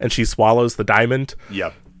 and she swallows the diamond.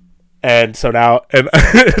 Yep. And so now, and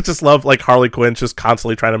I just love like Harley Quinn just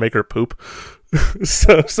constantly trying to make her poop.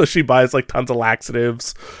 so she buys like tons of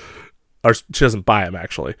laxatives, or she doesn't buy them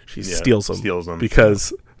actually. She steals them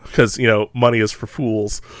because you know, money is for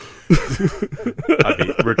fools. I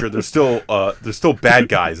mean, Richard, they're still bad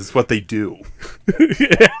guys. It's what they do.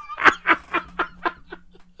 Yeah.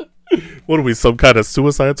 What are we, some kind of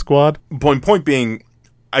Suicide Squad? Point being,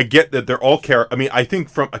 I get that they're all I mean, I think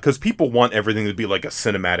because people want everything to be like a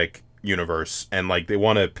cinematic universe, and like they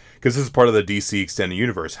want to, because this is part of the DC extended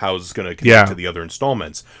universe. How is this going to connect to the other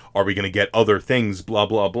installments? Are we going to get other things? Blah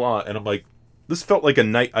blah blah. And I'm like, this felt like a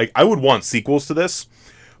night. I would want sequels to this,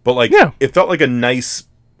 but like, it felt like a nice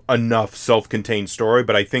enough self-contained story.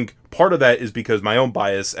 But I think part of that is because my own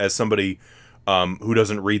bias as somebody who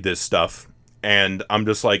doesn't read this stuff. And I'm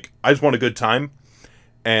just like, I just want a good time,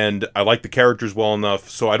 and I like the characters well enough,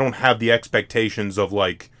 so I don't have the expectations of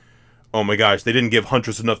like, oh my gosh, they didn't give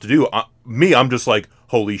Huntress enough to do. I'm just like,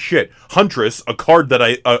 holy shit, Huntress, a card that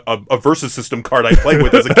a Versus system card I played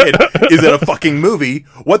with as a kid, is in a fucking movie.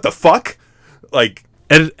 What the fuck? Like,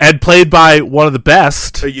 and played by one of the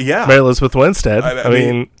best, Mary Elizabeth Winstead. I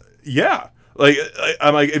mean, yeah. Like,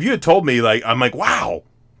 I'm like, if you had told me, like, I'm like, wow,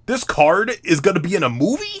 this card is gonna be in a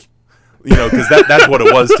movie. because that's what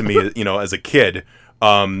it was to me, as a kid.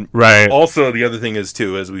 Right. Also, the other thing is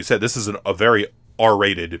too, as we said, this is a very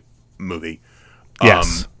R-rated movie.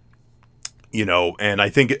 Yes. And I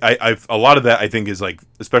think I've a lot of that I think is like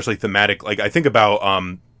especially thematic. Like I think about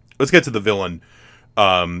let's get to the villain,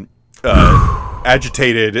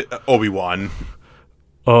 agitated Obi-Wan.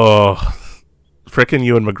 Oh, frickin'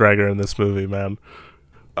 Ewan McGregor in this movie, man.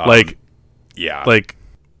 Yeah.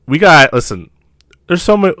 Listen, there's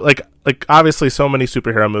so many, like obviously so many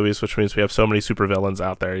superhero movies, which means we have so many supervillains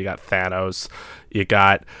out there. You got Thanos, you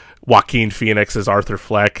got Joaquin Phoenix as Arthur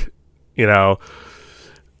Fleck,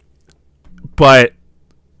 but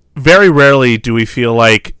very rarely do we feel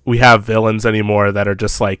like we have villains anymore that are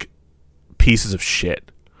just like pieces of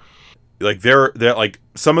shit. Like they're like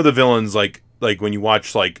some of the villains like when you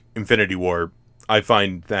watch like Infinity War, I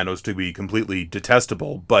find Thanos to be completely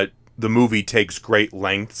detestable, but the movie takes great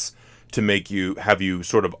lengths to have you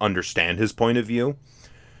sort of understand his point of view.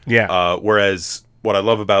 Yeah. Whereas what I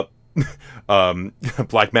love about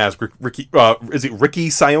Black Mask, Ricky, is it Ricky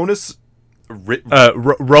Sionis?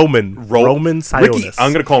 Roman Sionis. Ricky,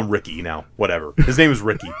 I'm gonna call him Ricky now. Whatever. His name is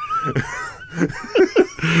Ricky.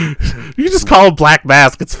 You just call him Black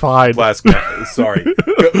Mask. It's fine. Sorry.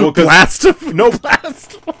 Well, Blast. No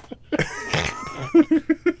Blast.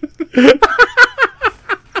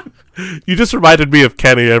 You just reminded me of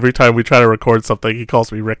Kenny every time we try to record something. He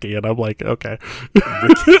calls me Ricky, and I'm like, okay.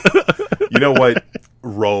 Ricky. You know what,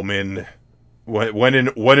 Roman? When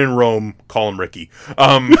in Rome, call him Ricky.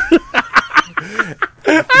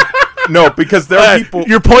 No, because there are people.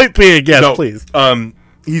 Your point being, yes, please.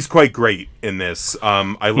 He's quite great in this.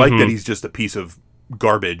 I like that he's just a piece of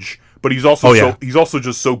garbage, but he's also he's also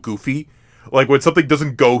just so goofy. Like when something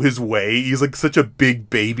doesn't go his way, he's like such a big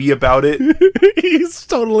baby about it. He's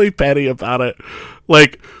totally petty about it.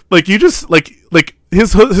 Like you just like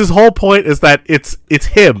his whole point is that it's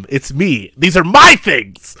him, it's me. These are my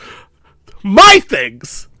things. My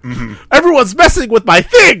things. Mm-hmm. Everyone's messing with my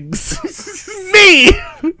things. Me.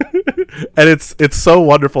 And it's so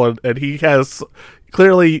wonderful, and he has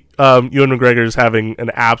clearly Ewan McGregor is having an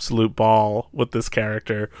absolute ball with this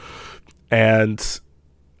character, and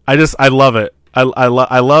I love it. I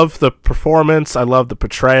love the performance. I love the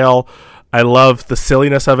portrayal. I love the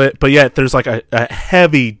silliness of it, but yet there's like a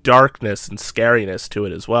heavy darkness and scariness to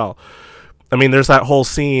it as well. I mean, there's that whole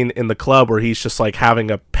scene in the club where he's just like having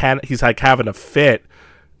he's like having a fit,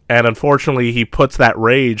 and unfortunately he puts that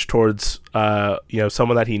rage towards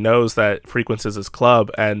someone that he knows that frequents his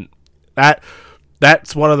club, and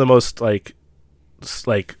that's one of the most like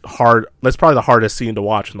hard. That's probably the hardest scene to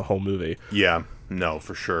watch in the whole movie. Yeah, no,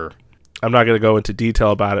 for sure. I'm not going to go into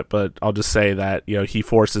detail about it, but I'll just say that he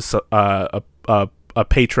forces a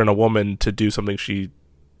patron, a woman, to do something she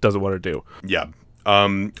doesn't want to do. Yeah.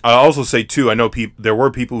 I'll also say too, I know there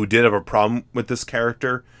were people who did have a problem with this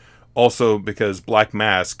character, also because Black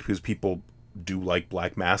Mask, because people do like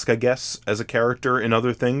Black Mask, I guess, as a character in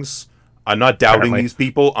other things. I'm not doubting these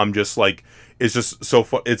people. I'm just like, it's just so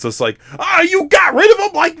fun. It's just like, you got rid of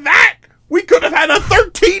him like that? We could have had a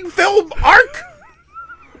 13 film arc.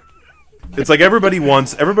 It's like everybody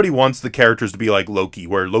wants the characters to be like Loki,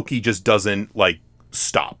 where Loki just doesn't like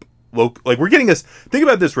stop. Like we're getting this. Think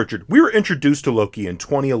about this, Richard. We were introduced to Loki in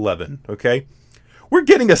 2011. Okay, we're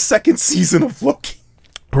getting a second season of Loki.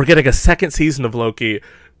 We're getting a second season of Loki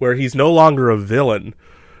where he's no longer a villain,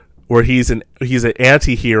 where he's an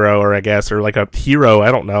anti-hero, or I guess, or like a hero. I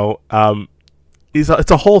don't know. It's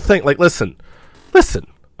a whole thing. Like, listen.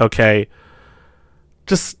 Okay,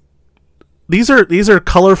 just. These are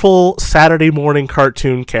colorful Saturday morning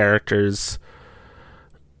cartoon characters,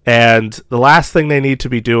 and the last thing they need to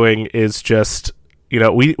be doing is just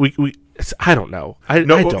we I don't know.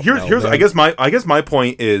 Here's I guess my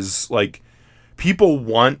point is, like, people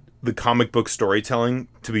want the comic book storytelling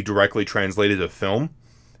to be directly translated to film,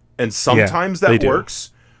 and sometimes that works,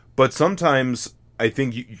 but sometimes I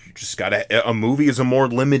think you just gotta. A movie is a more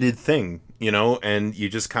limited thing, and you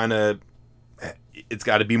just kind of. It's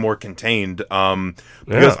got to be more contained. And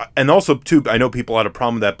also too, I know people had a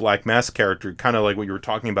problem with that Black Mask character, kind of like what you were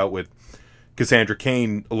talking about with Cassandra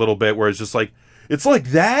Cain a little bit, where it's just like, it's like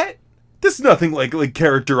that. This is nothing like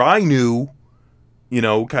character I knew,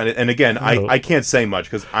 kind of. And again, I can't say much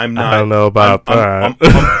because I'm not. I don't know about that.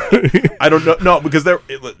 I don't know. No, because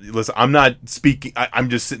listen, I'm not speaking. I'm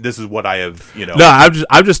just. This is what I have. No,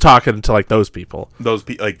 I'm just talking to like those people. Those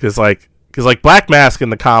people, like, because like Black Mask in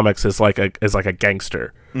the comics is like a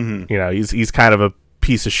gangster. Mm-hmm. He's kind of a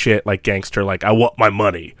piece of shit, like gangster, like I want my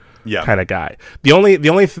money, yeah, kind of guy. The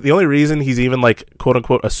only reason he's even like quote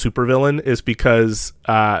unquote a supervillain is because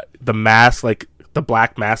the mask, like the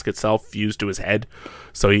black mask itself fused to his head,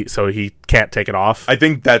 so he can't take it off. I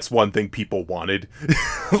think that's one thing people wanted.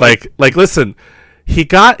 like listen, he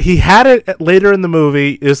had it later in the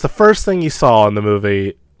movie. It was the first thing you saw in the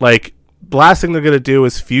movie. Like, the last thing they're gonna do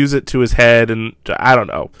is fuse it to his head, and I don't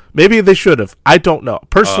know. Maybe they should have. I don't know.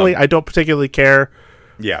 Personally, I don't particularly care.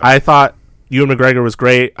 Yeah, I thought Ewan McGregor was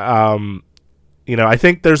great. I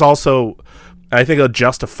think there's also, a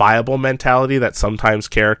justifiable mentality that sometimes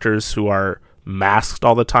characters who are masked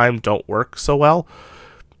all the time don't work so well.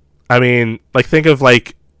 I mean, like, think of,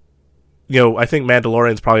 like, I think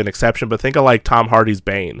Mandalorian's probably an exception, but think of, like, Tom Hardy's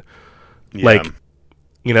Bane. yeah. Like,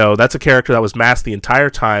 that's a character that was masked the entire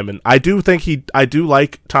time, and I do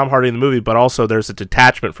like Tom Hardy in the movie, but also there's a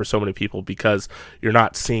detachment for so many people because you're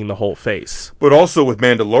not seeing the whole face. But also with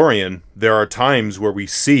Mandalorian, there are times where we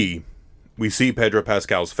see Pedro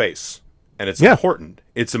Pascal's face, and it's important.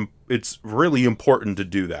 It's really important to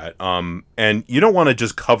do that. And you don't want to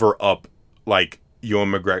just cover up, like,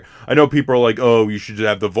 Ewan McGregor. I know people are like, oh, you should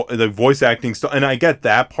have the voice acting stuff, and I get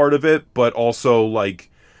that part of it, but also, like,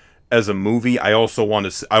 as a movie, I also want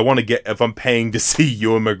to get, if I'm paying to see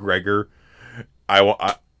Ewan McGregor, I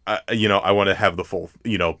want to have the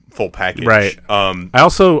full package. Right. I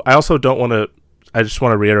also don't want to. I just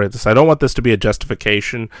want to reiterate this. I don't want this to be a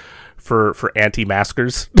justification for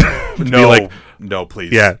anti-maskers. No,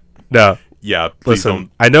 please. Yeah, no. Yeah, please listen.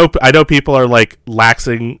 don't. I know people are like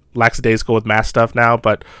lackadaisical with mask stuff now,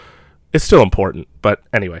 but it's still important. But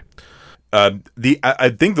anyway. I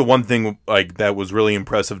think the one thing, like, that was really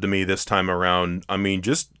impressive to me this time around, I mean,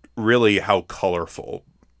 just really how colorful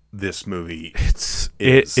this movie is.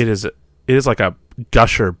 It is like a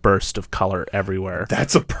gusher burst of color everywhere.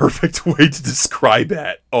 That's a perfect way to describe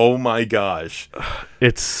that. Oh my gosh.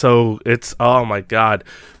 Oh my god.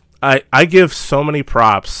 I give so many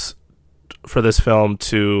props for this film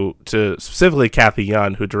to specifically Kathy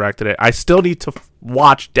Yun, who directed it. I still need to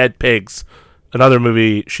watch Dead Pigs, another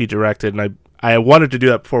movie she directed, and I wanted to do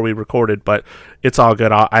that before we recorded, but it's all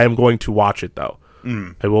good. I am going to watch it, though.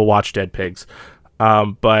 I will watch Dead Pigs.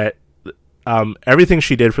 But everything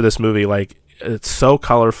she did for this movie, like, it's so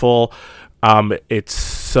colorful. It's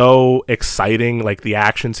so exciting. Like, the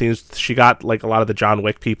action scenes, she got, like, a lot of the John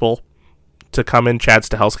Wick people to come in. Chad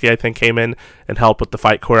Stahelski, I think, came in and helped with the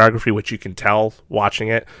fight choreography, which you can tell watching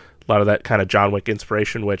it. A lot of that kind of John Wick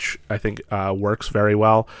inspiration, which I think works very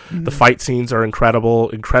well. Mm-hmm. The fight scenes are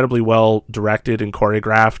incredibly well directed and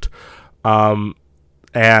choreographed.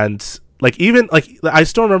 And like, even like, I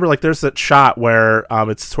still remember, like, there's that shot where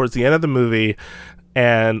it's towards the end of the movie,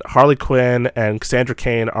 and Harley Quinn and Cassandra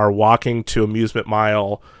Cain are walking to Amusement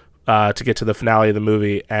Mile to get to the finale of the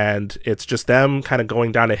movie, and it's just them kind of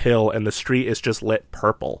going down a hill, and the street is just lit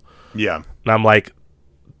purple. Yeah, and I'm like,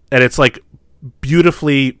 and it's like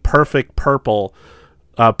beautifully perfect purple,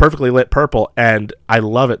 perfectly lit purple, and I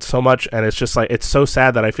love it so much. And it's just like, it's so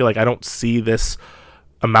sad that I feel like I don't see this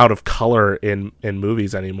amount of color in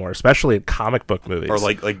movies anymore, especially in comic book movies or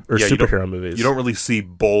superhero movies. You don't really see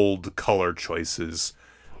bold color choices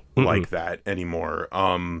like that anymore.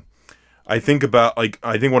 I think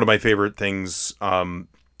one of my favorite things, I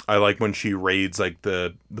like when she raids, like,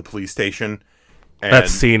 the police station. And that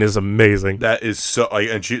scene is amazing. That is so, like,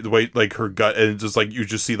 and the way, like, her gut, and just, like, you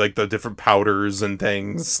just see, like, the different powders and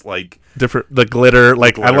things, like, the glitter.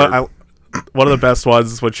 Like, I one of the best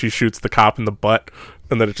ones is when she shoots the cop in the butt,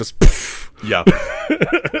 and then it just yeah.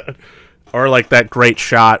 Or, like, that great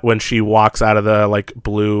shot when she walks out of the, like,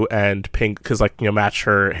 blue and pink, because, like, match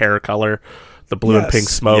her hair color, the blue and pink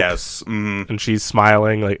smoke. Yes. Mm-hmm. And she's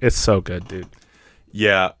smiling. Like, it's so good, dude.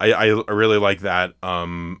 Yeah, I really like that. I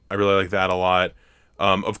really like that a lot.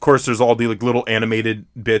 Of course, there's all the, like, little animated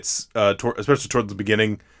bits, especially towards the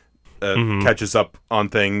beginning, catches up on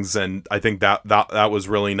things, and I think that was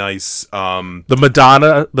really nice. The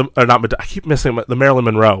Madonna, not Madonna, I keep missing the Marilyn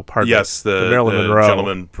Monroe part. Yes, the Marilyn Monroe.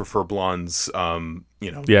 Gentlemen prefer blondes.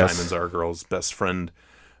 Yes. Diamonds are a girl's best friend.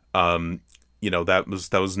 That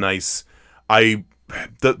was nice.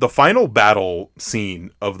 The final battle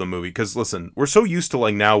scene of the movie, because listen, we're so used to,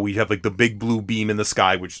 like, now we have, like, the big blue beam in the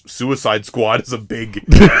sky, which Suicide Squad is a big,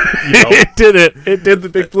 it did the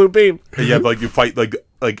big blue beam. And you have, like, you fight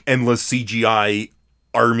like endless CGI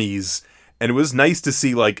armies, and it was nice to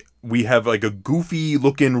see, like, we have, like, a goofy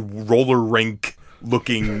looking roller rink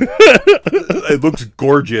looking it looks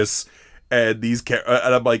gorgeous, and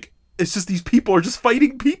and I'm like, it's just, these people are just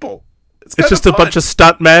fighting people. It's just a bunch of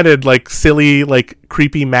stuntmen and, like, silly, like,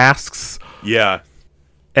 creepy masks. Yeah.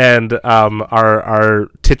 And our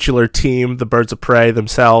titular team, the Birds of Prey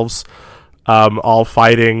themselves, all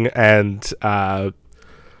fighting, and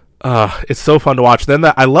It's so fun to watch. Then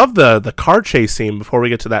I love the car chase scene before we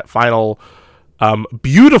get to that final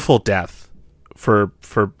beautiful death for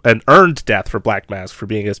an earned death for Black Mask for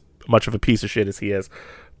being as much of a piece of shit as he is.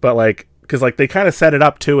 But like, because like they kind of set it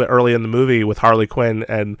up to it early in the movie with Harley Quinn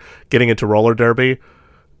and getting into roller derby.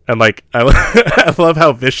 And like I love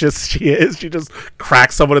how vicious she is. She just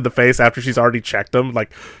cracks someone in the face after she's already checked them.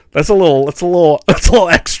 Like that's a little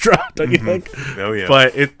extra, don't you think? Oh yeah.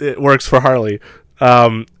 But it works for Harley.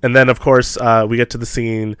 And then of course we get to the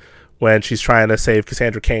scene when she's trying to save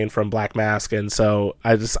Cassandra Cain from Black Mask, and so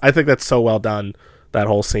I think that's so well done, that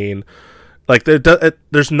whole scene. Like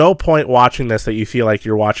there's no point watching this that you feel like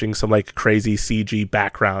you're watching some like crazy CG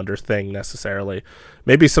background or thing necessarily.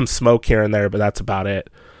 Maybe some smoke here and there, but that's about it.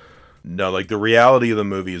 No, like the reality of the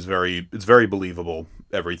movie is it's very believable.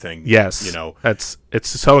 Everything, yes, you know, it's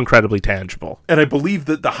so incredibly tangible. And I believe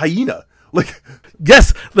that the hyena, like,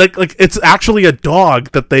 yes, like it's actually a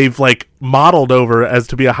dog that they've like modeled over as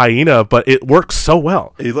to be a hyena, but it works so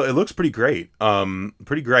well. It looks pretty great.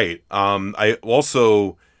 Pretty great. I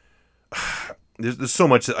also there's so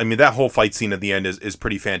much. I mean, that whole fight scene at the end is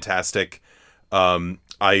pretty fantastic.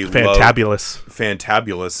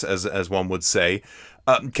 Fantabulous, as one would say.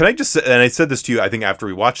 Can I just say, and I said this to you, I think after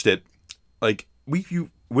we watched it, like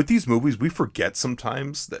with these movies, we forget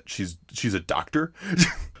sometimes that she's a doctor.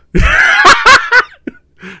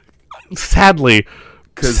 Sadly,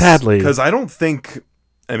 because I don't think.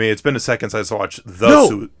 I mean, it's been a second since I watched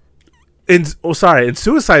In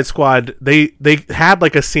Suicide Squad, they had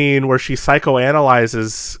like a scene where she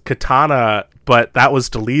psychoanalyzes Katana, but that was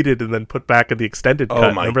deleted and then put back in the extended cut.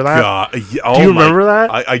 Oh my remember that? God. Do you remember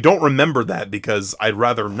that? I don't remember that because I'd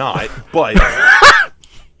rather not, but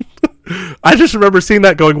I just remember seeing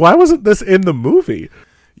that going, why wasn't this in the movie?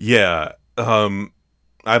 Yeah. I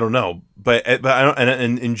don't know. But I don't,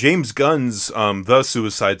 and in James Gunn's The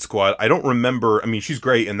Suicide Squad, I don't remember. I mean, she's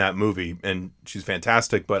great in that movie and she's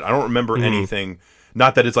fantastic, but I don't remember anything.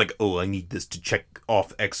 Not that it's like, oh, I need this to check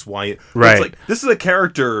off X, Y. Right. It's like, this is a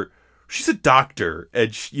character. She's a doctor,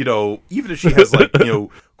 and you know, even if she has like, you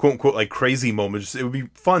know, quote unquote like crazy moments, it would be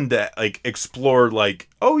fun to like explore. Like,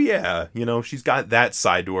 oh yeah, you know, she's got that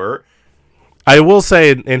side to her. I will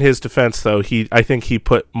say, in his defense, though, I think he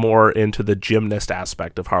put more into the gymnast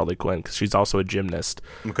aspect of Harley Quinn because she's also a gymnast.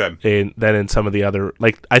 Okay. Than in some of the other,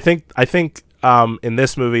 like I think in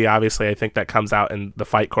this movie, obviously, I think that comes out in the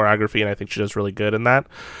fight choreography, and I think she does really good in that.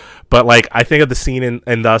 But like I think of the scene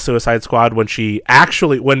in the Suicide Squad when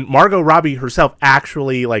when Margot Robbie herself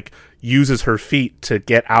actually like uses her feet to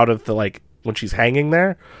get out of the like when she's hanging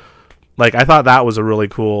there. Like, I thought that was a really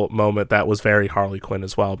cool moment that was very Harley Quinn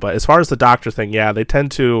as well. But as far as the doctor thing, yeah, they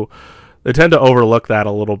tend to overlook that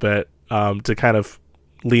a little bit to kind of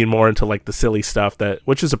lean more into, like, the silly stuff,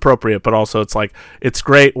 which is appropriate, but also it's, like, it's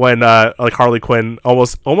great when, like, Harley Quinn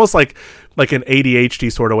almost like an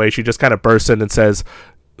ADHD sort of way, she just kind of bursts in and says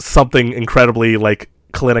something incredibly, like,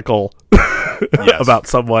 clinical about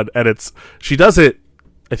someone, and she does it,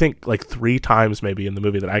 I think like 3 times maybe in the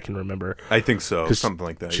movie that I can remember. I think so, something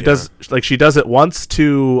like that. She does it once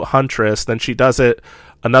to Huntress, then she does it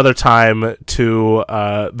another time to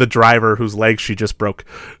the driver whose leg she just broke.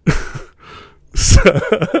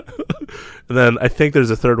 And then I think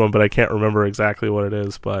there's a third one, but I can't remember exactly what it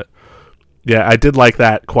is. But yeah, I did like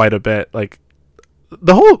that quite a bit. Like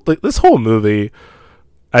this whole movie,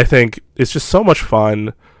 I think is just so much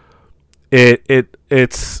fun.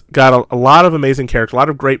 It's got a lot of amazing characters, a lot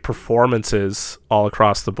of great performances all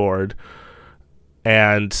across the board,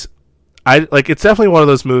 and I like it's definitely one of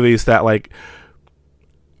those movies that like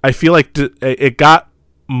I feel like it got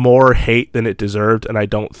more hate than it deserved, and I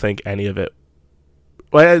don't think any of it.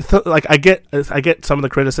 Well, I get some of the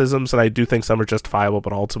criticisms, and I do think some are justifiable,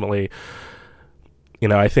 but ultimately, you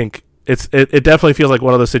know, I think it definitely feels like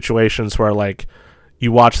one of those situations where like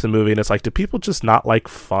you watch the movie and it's like, do people just not like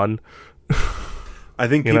fun? I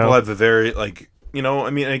think people have a very, like, you know, I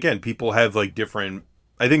mean, again, people have, like, different,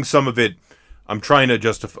 I think some of it, I'm trying to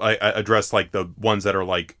address, like, the ones that are,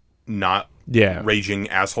 like, not raging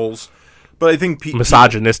assholes, but I think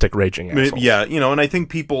misogynistic raging assholes. Yeah, you know, and I think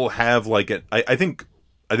people have, like, I think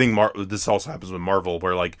this also happens with Marvel,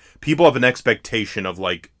 where, like, people have an expectation of,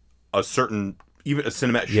 like, a certain, even a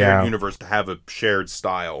cinematic shared universe to have a shared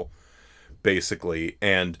style, basically,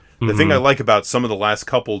 and the thing I like about some of the last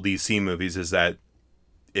couple DC movies is that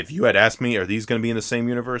if you had asked me, are these going to be in the same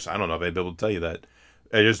universe? I don't know if I'd be able to tell you that.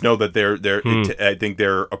 I just know that they're I think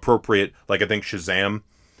they're appropriate. Like, I think Shazam,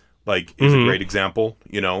 like, is a great example.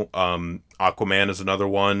 You know, Aquaman is another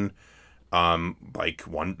one. Like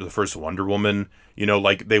the first Wonder Woman. You know,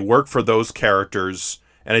 like, they work for those characters,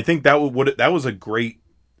 and I think that was a great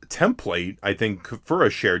template, I think, for a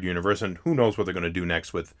shared universe, and who knows what they're going to do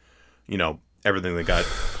next with, everything they got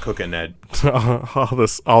cooking at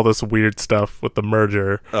all this weird stuff with the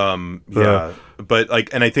merger. Yeah, but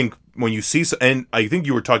and I think when you see, and I think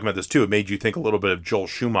you were talking about this too, it made you think a little bit of Joel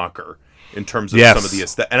Schumacher in terms of some of the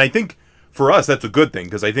aesthetic. And I think for us that's a good thing,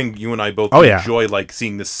 because I think you and I both enjoy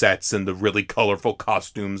seeing the sets and the really colorful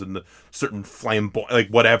costumes and the certain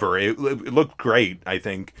flamboyant, whatever. It looked great, I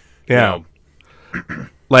think. Yeah,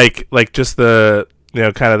 like just the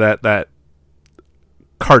kind of that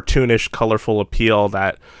cartoonish, colorful appeal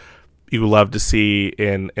that you love to see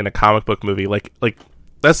in a comic book movie. Like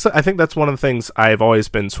I think that's one of the things I've always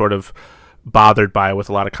been sort of bothered by with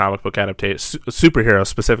a lot of comic book superhero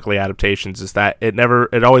specifically adaptations, is that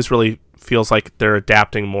it always really feels like they're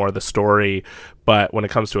adapting more of the story, but when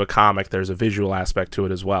it comes to a comic, there's a visual aspect to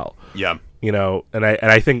it as well. Yeah. And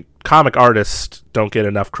I think comic artists don't get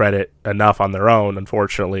enough credit on their own,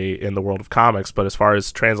 unfortunately, in the world of comics. But as far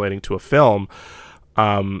as translating to a film,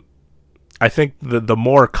 I think the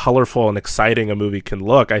more colorful and exciting a movie can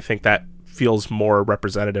look, I think that feels more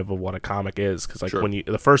representative of what a comic is. Because when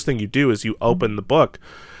the first thing you do is you open the book,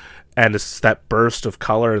 and it's that burst of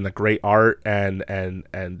color and the great art and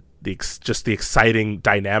just the exciting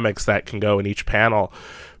dynamics that can go in each panel.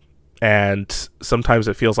 And sometimes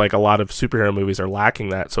it feels like a lot of superhero movies are lacking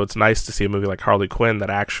that. So it's nice to see a movie like Harley Quinn that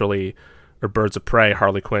actually, or Birds of Prey,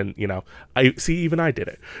 Harley Quinn, I see, even I did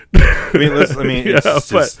it. It's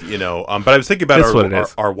just, but I was thinking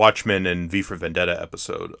about our Watchmen and V for Vendetta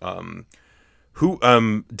episode.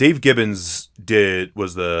 Who Dave Gibbons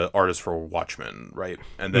was the artist for Watchmen, right?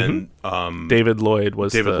 And then David Lloyd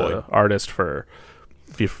was the artist for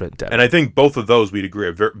V for Vendetta. And I think both of those, we'd agree,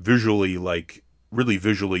 are visually, really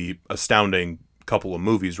visually astounding couple of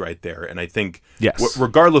movies right there. And I think,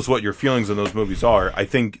 regardless what your feelings on those movies are, I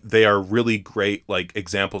think they are really great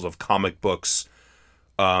examples of comic books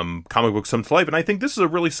come to life. And I think this is a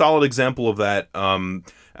really solid example of that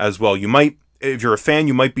as well. You might, if you're a fan,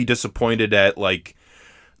 you might be disappointed at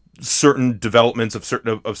certain developments of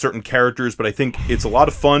certain characters, but I think it's a lot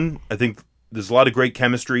of fun. I think there's a lot of great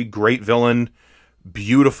chemistry, great villain,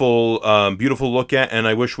 beautiful look at, and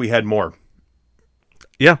I wish we had more.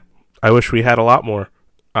 Yeah, I wish we had a lot more.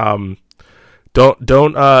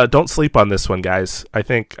 Don't sleep on this one, guys. I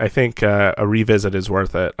think a revisit is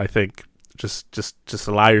worth it. I think just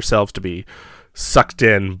allow yourselves to be sucked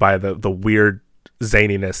in by the weird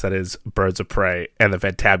zaniness that is Birds of Prey and the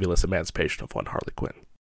fantabulous emancipation of one Harley Quinn.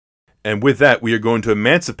 And with that, we are going to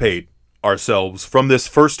emancipate ourselves from this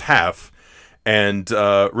first half. And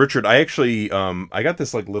Richard, I actually I got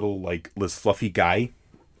this this fluffy guy,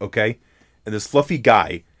 okay? And this fluffy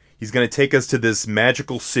guy, he's going to take us to this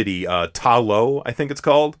magical city, Ta Lo, I think it's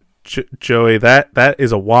called. Joey, that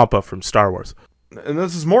is a Wampa from Star Wars. And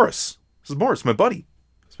this is Morris. This is Morris, my buddy.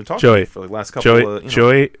 He's been talking to me for the last couple of...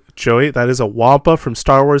 Joey, that is a Wampa from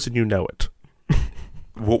Star Wars, and you know it.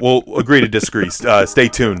 We'll agree to disagree. Stay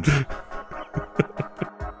tuned.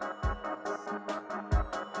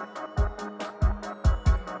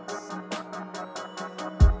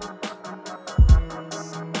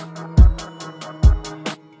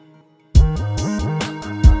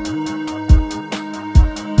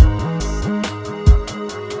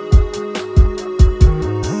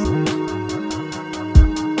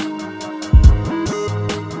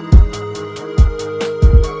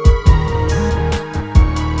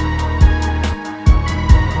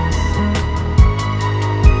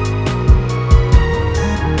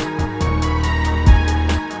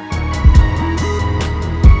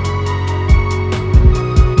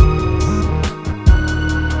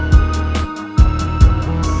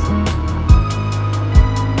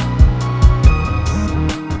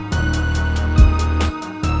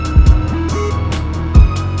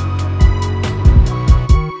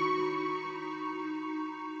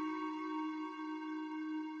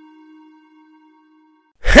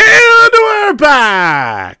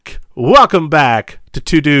 Back! Welcome back to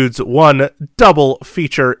Two Dudes, One Double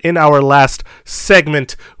Feature. In our last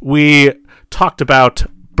segment, we talked about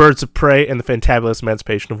Birds of Prey and the Fantabulous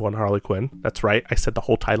Emancipation of One Harley Quinn. That's right, I said the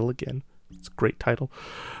whole title again. It's a great title.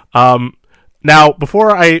 Now,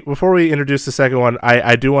 before we introduce the second one,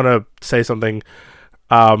 I do want to say something.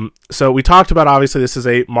 So we talked about, obviously, this is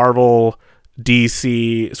a Marvel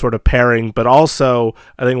DC sort of pairing, but also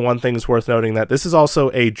I think one thing is worth noting, that this is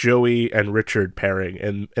also a Joey and Richard pairing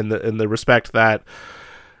in the respect that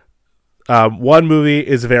one movie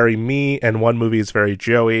is very me and one movie is very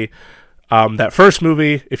Joey. That first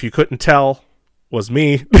movie, if you couldn't tell, was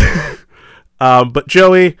me. But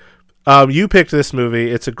Joey, you picked this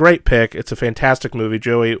movie. It's a great pick. It's a fantastic movie.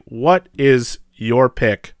 Joey, what is your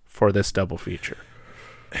pick for this double feature?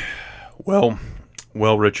 Well,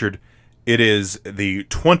 Richard, it is the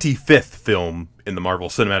 25th film in the Marvel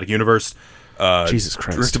Cinematic Universe. Jesus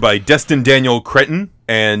Christ. Directed by Destin Daniel Cretton.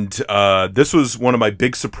 And this was one of my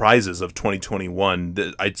big surprises of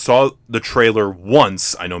 2021. I saw the trailer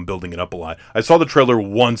once. I know I'm building it up a lot. I saw the trailer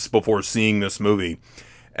once before seeing this movie.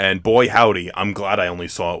 And boy, howdy, I'm glad I only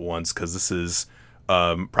saw it once, because this is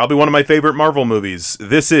probably one of my favorite Marvel movies.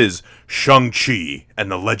 This is Shang-Chi and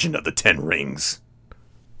the Legend of the Ten Rings.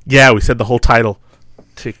 Yeah, we said the whole title.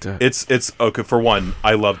 It's okay. For one,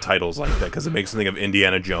 I love titles like that because it makes me think of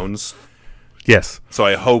Indiana Jones. Yes. So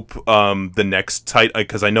I hope the next title,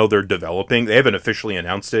 because I know they're developing. They haven't officially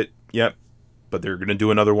announced it yet, but they're going to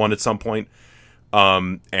do another one at some point.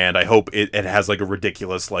 And I hope it has like a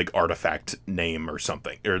ridiculous like artifact name or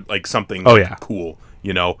something, or like something cool,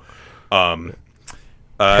 you know.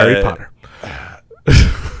 Harry Potter.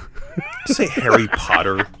 Say Harry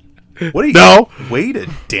Potter. What are you? No. Way to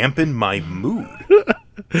dampen my mood.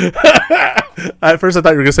 At first, I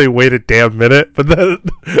thought you were gonna say "wait a damn minute," but then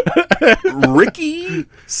Ricky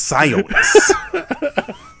Sionis.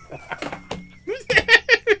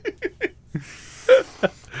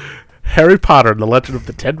 Harry Potter and the Legend of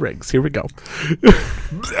the Ten Rings. Here we go.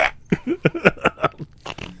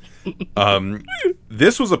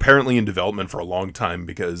 This was apparently in development for a long time,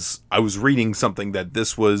 because I was reading something that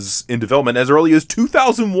this was in development as early as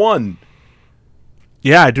 2001.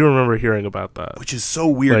 Yeah, I do remember hearing about that. Which is so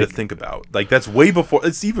weird to think about. Like, that's way before.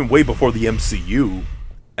 It's even way before the MCU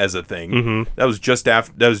as a thing. Mm-hmm. That was just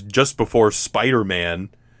after. That was just before Spider-Man.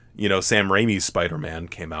 You know, Sam Raimi's Spider-Man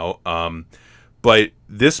came out. But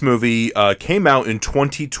this movie came out in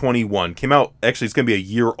 2021. Came out, actually, it's going to be a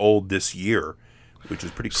year old this year, which is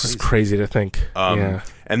pretty crazy. It's crazy to think. Yeah.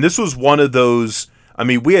 And this was one of those. I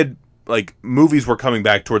mean, we had like movies were coming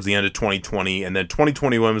back towards the end of 2020, and then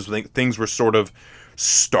 2021 was when things were sort of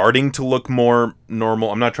starting to look more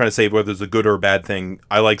normal. I'm not trying to say whether it's a good or a bad thing.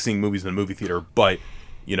 I like seeing movies in a movie theater, but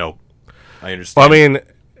you know, I understand. Well, I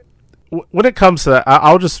mean, when it comes to that,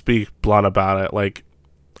 I'll just be blunt about it. Like,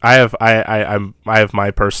 I have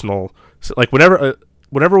my personal, like, whenever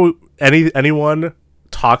anyone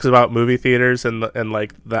talks about movie theaters and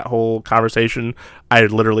like that whole conversation, I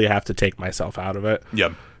literally have to take myself out of it.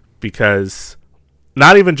 Yeah, because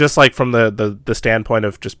not even just like from the standpoint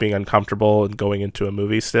of just being uncomfortable and going into a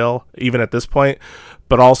movie still, even at this point,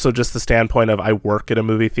 but also just the standpoint of I work at a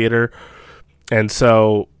movie theater, and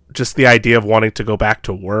so just the idea of wanting to go back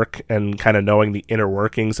to work and kind of knowing the inner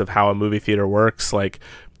workings of how a movie theater works, like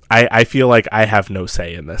I feel like I have no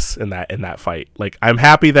say in this, in that fight. Like, I'm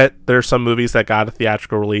happy that there's some movies that got a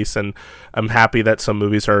theatrical release, and I'm happy that some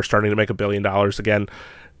movies are starting to make $1 billion again.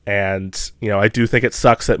 And, you know, I do think it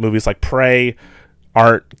sucks that movies like Prey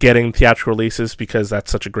aren't getting theatrical releases, because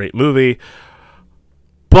that's such a great movie.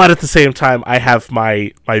 But at the same time, I have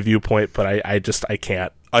my viewpoint, but I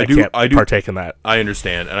can't. I can't partake in that. I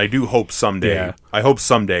understand, and I do hope someday. Yeah. I hope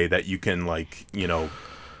someday that you can, like,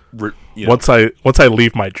 once I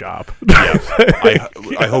leave my job. Yeah,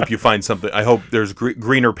 I hope you find something. I hope there's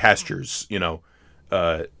greener pastures.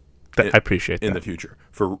 I appreciate that in the future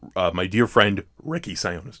for my dear friend Ricky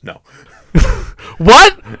Sionis. No,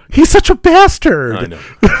 what? He's such a bastard. I know.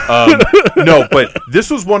 No, but this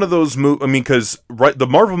was one of those movies. I mean, because the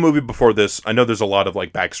Marvel movie before this, I know there's a lot of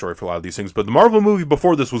like backstory for a lot of these things, but the Marvel movie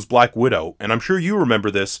before this was Black Widow, and I'm sure you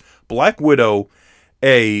remember this. Black Widow,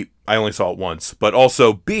 I only saw it once, but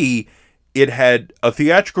also B, it had a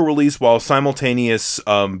theatrical release while simultaneous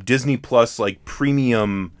Disney Plus like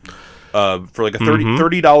premium for like a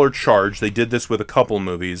 $30 charge. They did this with a couple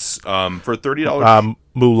movies for $30.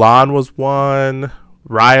 Mulan was one.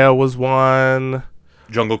 Raya was one.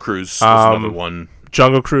 Jungle Cruise was another one.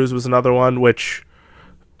 Jungle Cruise was another one, which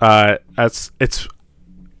it's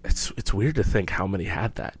weird to think how many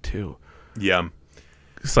had that too. Yeah.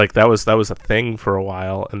 It's like that was a thing for a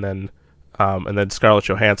while, and then Scarlett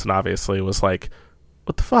Johansson obviously was like,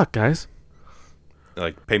 "What the fuck, guys?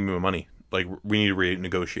 Like, pay me my money. Like, we need to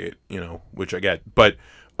renegotiate." Which I get. But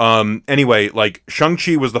anyway, like,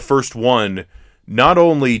 Shang-Chi was the first one, not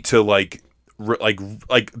only to like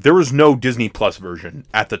there was no Disney Plus version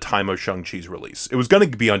at the time of Shang-Chi's release. It was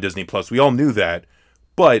going to be on Disney Plus. We all knew that,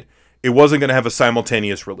 but it wasn't going to have a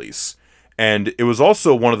simultaneous release. And it was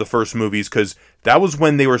also one of the first movies, because that was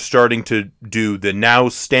when they were starting to do the now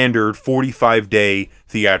standard 45-day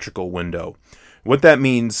theatrical window. What that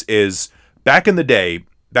means is, back in the day,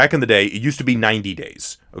 it used to be 90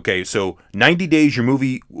 days. Okay, so 90 days your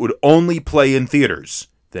movie would only play in theaters.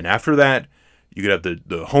 Then after that, you could have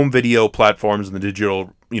the home video platforms and the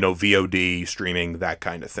digital VOD, streaming, that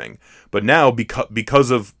kind of thing. But now,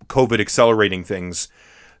 because of COVID accelerating things,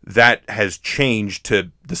 that has changed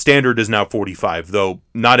to the standard is now 45, though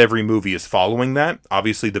not every movie is following that.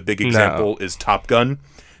 Obviously, the big example is Top Gun,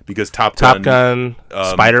 because Top Gun,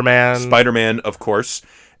 Spider-Man, of course.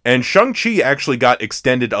 And Shang-Chi actually got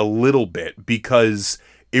extended a little bit because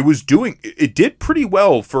it did pretty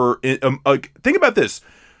well for, think about this.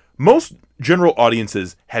 Most general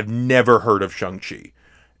audiences have never heard of Shang-Chi.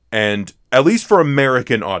 And at least for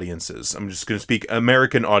American audiences, I'm just going to speak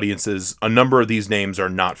American audiences, a number of these names are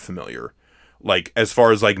not familiar. Like, as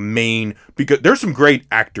far as, like, main... Because there's some great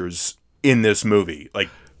actors in this movie. Like,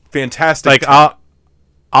 fantastic. Like,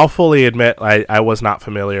 I'll fully admit I was not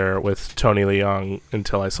familiar with Tony Leung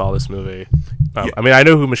until I saw this movie. I mean, I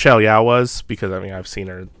know who Michelle Yeoh was because, I mean, I've seen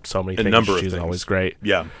her so many things. A number of She's things. Always great.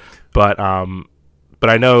 Yeah. But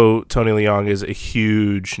I know Tony Leung is a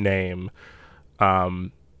huge name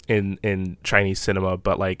in Chinese cinema.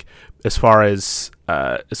 But, like, as far as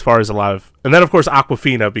a lot of... And then, of course,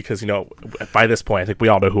 Awkwafina, because, by this point, I think we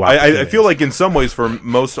all know who Awkwafina is. I feel like in some ways, for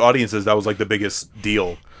most audiences, that was, like, the biggest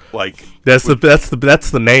deal. Like, that's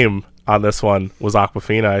the name on this one, was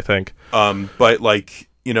Awkwafina, I think. But, like,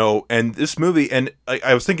 and this movie, and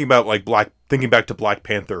I was thinking about, like, thinking back to Black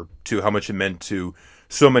Panther, too, how much it meant to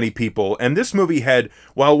so many people. And this movie had,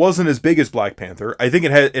 while it wasn't as big as Black Panther, I think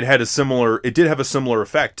it did have a similar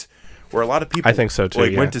effect, where a lot of people, I think so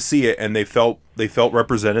too, went to see it and they felt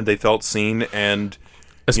represented, they felt seen, and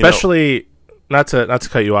especially not to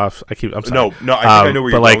cut you off. I'm sorry. No, I think I know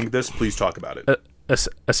where you're going with this. Please talk about it.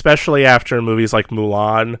 Especially after movies like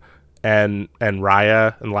Mulan and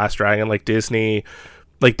Raya and Last Dragon, like Disney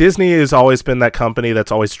has always been that company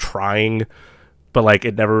that's always trying, but like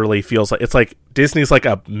it never really feels like, it's like Disney's like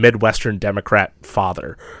a Midwestern Democrat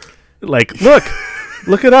father. Like, look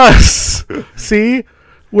at us. See,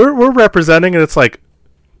 we're representing, and it's like,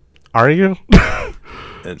 are you?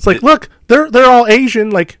 It's like, look, they're all Asian.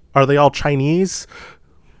 Like, are they all Chinese?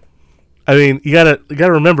 I mean, you gotta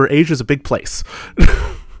remember, Asia's a big place.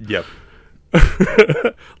 Yep.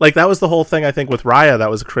 Like, that was the whole thing, I think, with Raya. That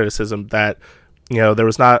was a criticism that, there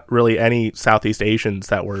was not really any Southeast Asians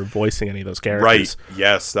that were voicing any of those characters. Right.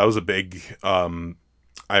 Yes, that was a big...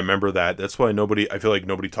 I remember that. That's why I feel like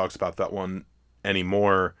nobody talks about that one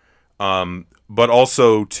anymore. But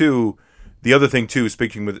also, too, the other thing, too,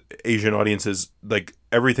 speaking with Asian audiences, like,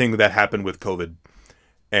 everything that happened with COVID.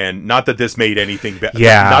 And not that this made anything better.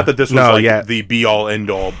 Yeah. Not that this was the be-all,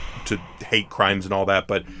 end-all to hate crimes and all that,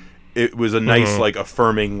 but it was a nice, like,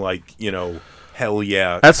 affirming, like, hell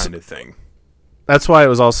yeah kind of thing. That's why it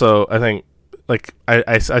was also, I think, like,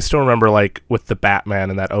 I still remember, like, with the Batman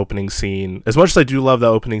and that opening scene, as much as I do love the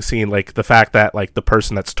opening scene, like, the fact that, like, the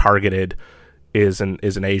person that's targeted is an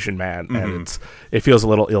Asian man, and it feels a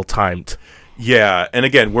little ill-timed. Yeah, and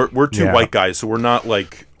again, we're two white guys, so we're not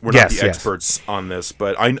like not the experts on this,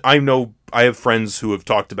 but I know I have friends who have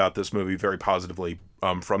talked about this movie very positively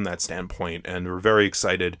from that standpoint, and we're very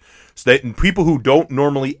excited. So that people who don't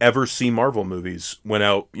normally ever see Marvel movies went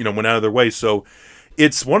out of their way. So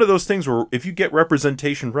it's one of those things where if you get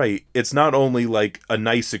representation right, it's not only like a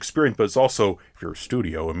nice experience, but it's also, if you're a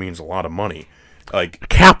studio, it means a lot of money. Like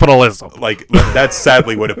capitalism. Like, that's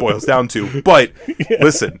sadly what it boils down to. But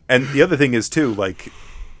listen, and the other thing is too, like,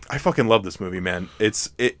 I fucking love this movie, man. It's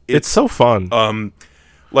so fun.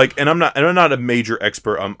 Like, and I'm not a major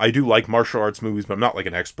expert. I do like martial arts movies, but I'm not like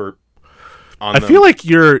an expert on them. I feel like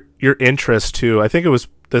your interest too. I think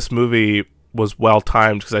this movie was well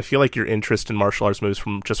timed, because I feel like your interest in martial arts movies,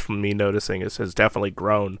 from me noticing, has definitely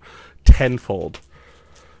grown tenfold.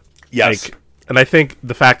 Yes. Like, and I think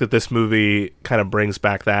the fact that this movie kind of brings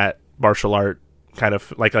back that martial art kind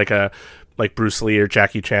of like Bruce Lee or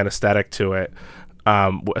Jackie Chan aesthetic to it,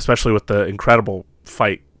 especially with the incredible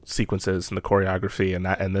fight sequences and the choreography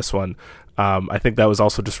and this one, I think that was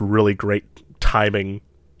also just really great timing,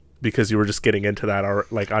 because you were just getting into that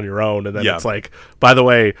like on your own, and then it's like, by the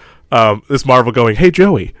way, this Marvel going, hey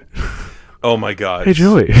Joey. Oh my god. Hey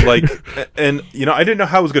Joey. Like, and I didn't know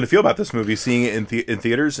how I was going to feel about this movie, seeing it in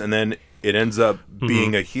theaters, and then it ends up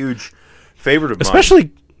being a huge favorite of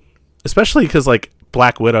mine. Especially because, like,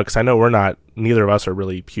 Black Widow, because I know neither of us are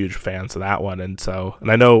really huge fans of that one, and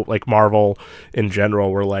I know, like, Marvel in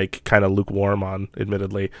general we're like kind of lukewarm on,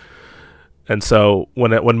 admittedly. And so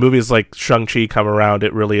when movies like Shang-Chi come around,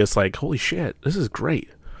 it really is like, holy shit, this is great.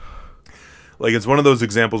 Like, it's one of those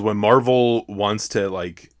examples when Marvel wants to,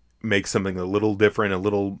 like, make something a little different, a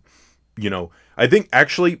little, I think,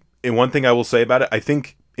 actually, and one thing I will say about it, I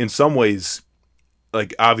think in some ways,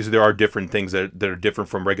 like, obviously there are different things that are different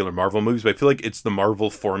from regular Marvel movies, but I feel like it's the Marvel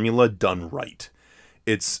formula done right.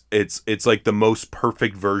 it's like the most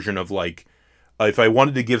perfect version of like, if I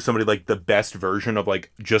wanted to give somebody like the best version of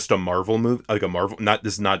like just a Marvel movie, like a Marvel, not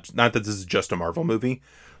that this is just a Marvel movie,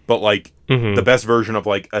 but like the best version of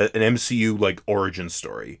like an MCU like origin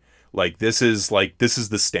story. Like this is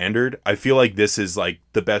the standard. I feel like this is like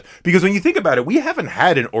the best, because when you think about it, we haven't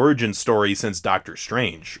had an origin story since Doctor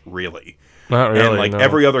Strange, really. Not really. And like no.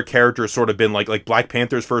 every other character has sort of been like Black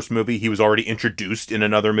Panther's first movie, he was already introduced in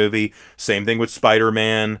another movie. Same thing with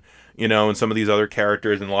Spider-Man, you know, and some of these other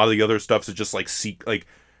characters, and a lot of the other stuff is just like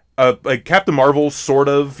like Captain Marvel, sort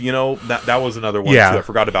of, you know, that was another one too. I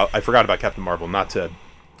forgot about Captain Marvel, not to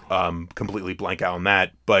completely blank out on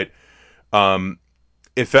that, but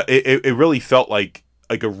it really felt like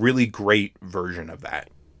a really great version of that,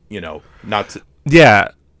 you know, not to... Yeah,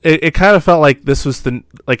 it kind of felt like this was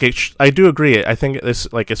I do agree. I think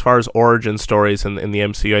this, like, as far as origin stories in the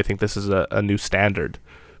MCU, I think this is a new standard.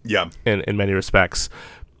 Yeah. In many respects.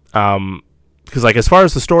 Because, like, as far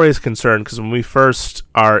as the story is concerned, because when we first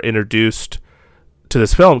are introduced to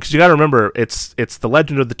this film, because you got to remember, it's the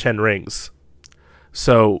Legend of the Ten Rings.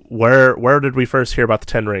 So where did we first hear about the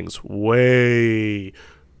Ten Rings? Way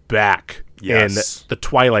back in the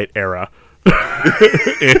Twilight era.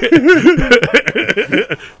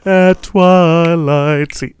 At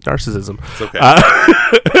twilight. See, narcissism. It's okay.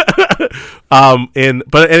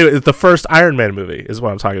 But anyway, the first Iron Man movie is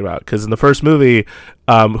what I'm talking about. Because in the first movie,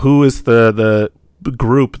 who is the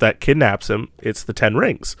group that kidnaps him? It's the Ten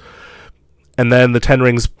Rings. And then the Ten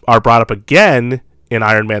Rings are brought up again in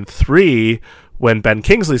Iron Man 3 when Ben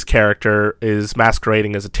Kingsley's character is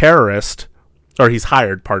masquerading as a terrorist, or he's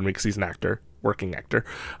hired, pardon me, because he's an actor. Working actor.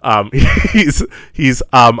 He's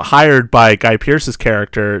hired by Guy Pearce's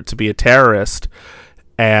character to be a terrorist,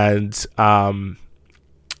 and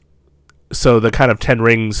so the kind of Ten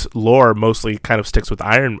Rings lore mostly kind of sticks with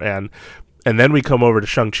Iron Man, and then we come over to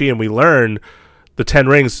Shang-Chi and we learn the Ten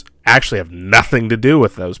Rings actually have nothing to do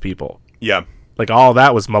with those people. Yeah, like all of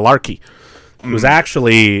that was malarkey. It was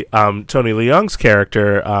actually Tony Leung's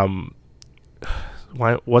character.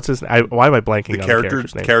 What's his? Why am I blanking on the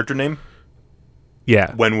character's name? Character name?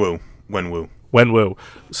 Yeah. Wenwu.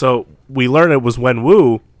 So we learn it was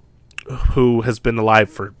Wenwu, who has been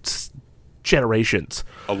alive for generations.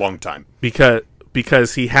 A long time.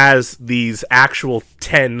 Because he has these actual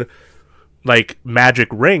 10 like magic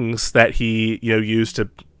rings that he, you know, used to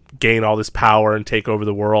gain all this power and take over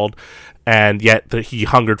the world, and yet he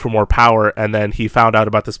hungered for more power, and then he found out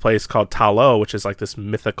about this place called Ta Lo, which is like this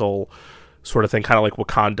mythical sort of thing, kind of like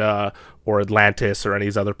Wakanda or Atlantis or any of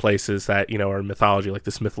these other places that, you know, are in mythology, like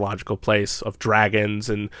this mythological place of dragons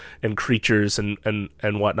and creatures and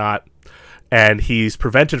whatnot. And he's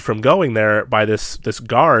prevented from going there by this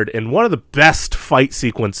guard in one of the best fight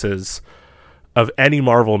sequences of any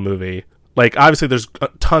Marvel movie. Like, obviously there's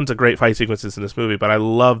tons of great fight sequences in this movie, but I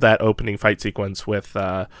love that opening fight sequence with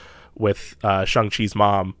Shang-Chi's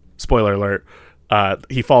mom. Spoiler alert.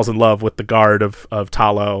 He falls in love with the guard of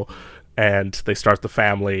Ta Lo, and they start the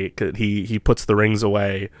family. He puts the rings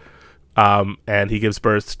away, and he gives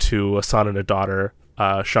birth to a son and a daughter,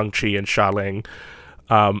 Shang-Chi and Xia Ling.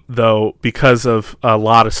 Though, because of a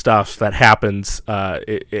lot of stuff that happens,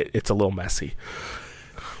 it's a little messy,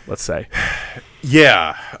 let's say.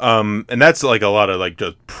 Yeah, and that's like a lot of like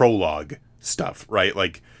just prologue stuff, right?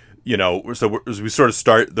 Like, you know, so we sort of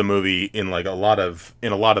start the movie in like a lot of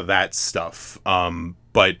that stuff.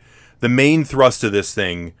 But the main thrust of this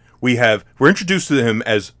thing, we're introduced to him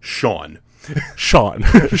as Sean,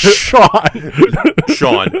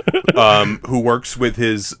 who works with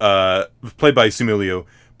his played by Simulio,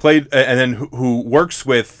 and then who works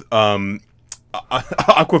with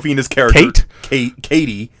Awkwafina's character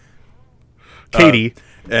Katie,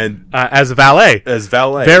 and as valet.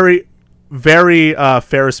 Very, very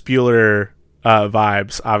Ferris Bueller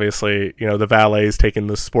vibes. Obviously, you know, the valet is taking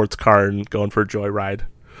the sports car and going for a joyride.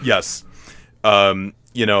 Yes.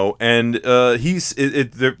 You know, and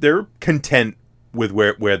they're content with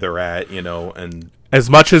where they're at, you know, and as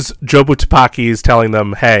much as Jobu Tupaki is telling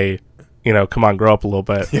them, "Hey, you know, come on, grow up a little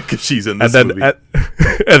bit," yeah, because she's in this movie,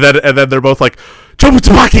 and then they're both like, "Jobu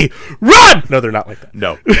Tupaki, run!" No, they're not like that.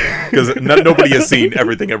 No, because nobody has seen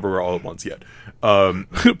Everything Everywhere All at Once yet.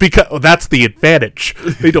 Because that's the advantage.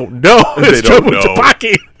 They don't know it's Jobu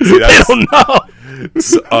Tupaki. They don't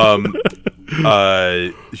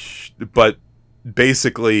know. But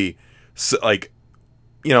basically, so, like,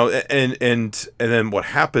 you know, and then what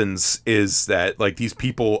happens is that like these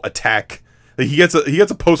people attack. Like, he gets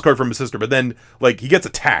a postcard from his sister, but then like he gets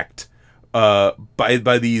attacked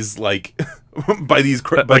by these like like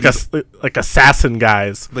assassin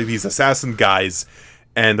guys, like these assassin guys,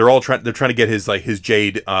 and they're trying to get his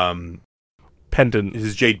jade Pendant.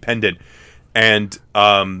 his jade pendant, and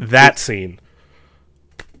That scene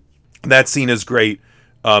is great.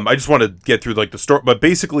 I just want to get through like the story, but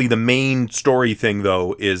basically the main story thing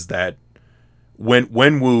though is that when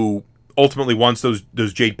Wenwu ultimately wants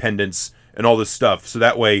those jade pendants and all this stuff, so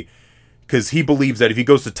that way, because he believes that if he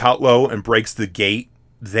goes to Tatlo and breaks the gate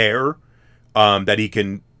there, that he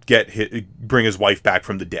can bring his wife back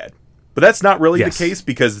from the dead. But that's not really the case,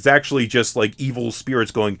 because it's actually just like evil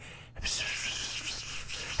spirits going,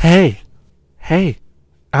 hey,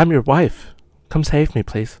 I'm your wife. Come save me,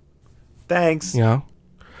 please. Thanks. You know,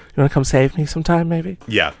 you want to come save me sometime, maybe?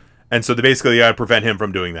 Yeah, and so they basically gotta prevent him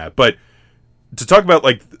from doing that. But to talk about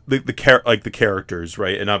like the characters,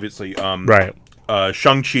 right? And obviously, right.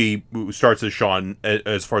 Shang-Chi, who starts as Sean,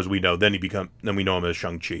 as far as we know, then we know him as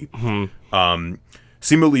Shang-Chi. Mm-hmm.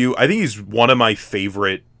 Simu Liu, I think he's one of my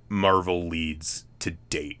favorite Marvel leads to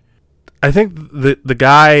date. I think the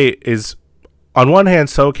guy is, on one hand,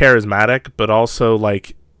 so charismatic, but also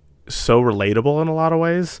like so relatable in a lot of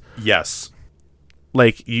ways. Yes.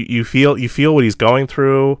 Like you feel what he's going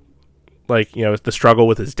through, like, you know, the struggle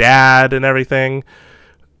with his dad and everything.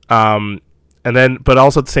 And then, but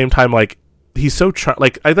also at the same time, like, he's so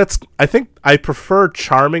I think I prefer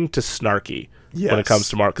charming to snarky when it comes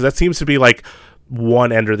to Marvel, because that seems to be like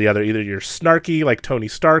one end or the other. Either you're snarky like Tony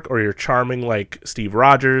Stark, or you're charming like Steve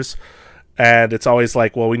Rogers, and it's always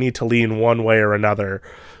like, well, we need to lean one way or another.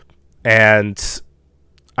 And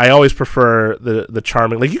I always prefer the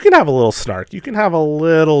charming. Like, you can have a little snark, you can have a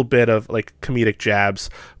little bit of like comedic jabs,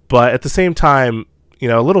 but at the same time, you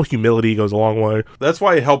know, a little humility goes a long way. That's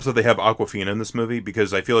why it helps that they have Awkwafina in this movie,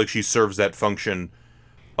 because I feel like she serves that function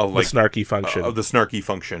of like the snarky function. Of the snarky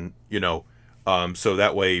function, you know. So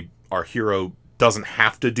that way our hero doesn't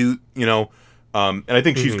have to do, you know. And I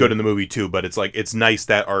think she's good in the movie too, but it's like, it's nice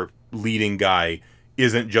that our leading guy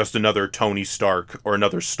isn't just another Tony Stark or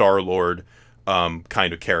another Star-Lord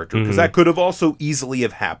kind of character, because that could have also easily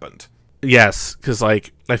have happened. Yes, because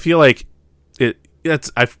like I feel like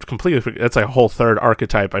that's a whole third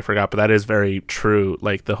archetype I forgot, but that is very true.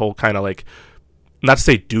 Like the whole kind of like, not to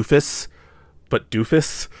say doofus, but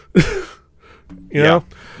doofus. you know,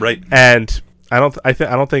 right? And I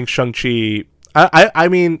don't think Shang-Chi. I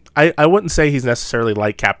mean, I wouldn't say he's necessarily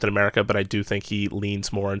like Captain America, but I do think he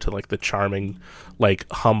leans more into like the charming, like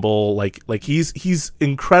humble, like he's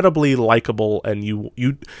incredibly likable, and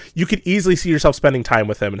you could easily see yourself spending time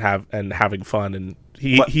with him and having fun, and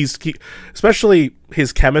he's especially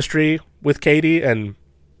his chemistry with Katie, and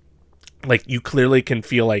like you clearly can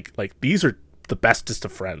feel like these are the bestest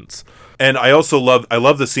of friends. And I also love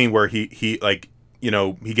the scene where he like, you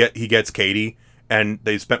know, he gets Katie, and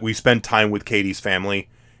we spend time with Katie's family,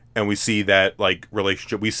 and we see that like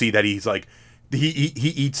relationship. We see that he's like he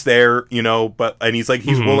eats there, you know, and he's like,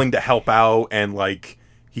 he's willing to help out, and like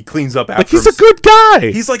he cleans up after. Like, he's a good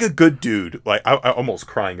guy. He's like a good dude. Like I almost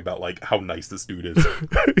crying about like how nice this dude is.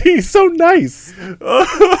 He's so nice. Then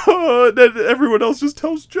everyone else just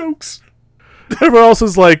tells jokes. Everyone else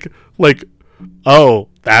is like, oh,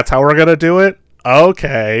 that's how we're gonna do it?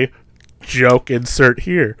 Okay. Joke insert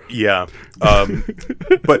here. Yeah.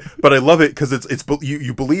 But I love it because it's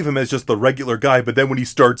you believe him as just the regular guy, but then when he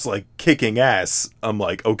starts like kicking ass, I'm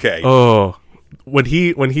like, okay. Oh, when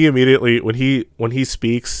he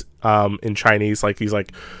speaks in Chinese, like he's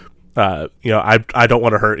like, you know, I don't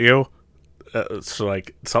want to hurt you. So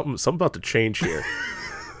like something's about to change here.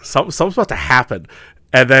 something's about to happen.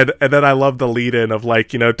 And then I love the lead in of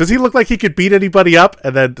like, you know, does he look like he could beat anybody up?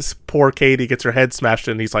 And then this poor Katie gets her head smashed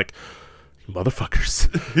in, and he's like, motherfuckers.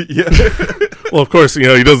 Yeah. Well, of course, you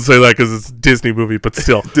know, he doesn't say that because it's a Disney movie, but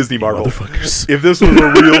still. Disney Marvel. Motherfuckers. If this was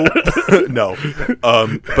a real... No.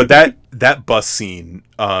 But that bus scene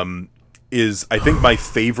is, I think, my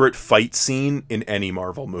favorite fight scene in any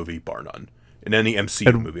Marvel movie, bar none. In any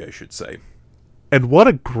MCU movie, I should say. And what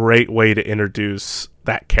a great way to introduce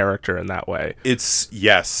that character in that way. It's,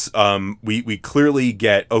 yes. We clearly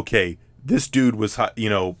get, okay, this dude was, you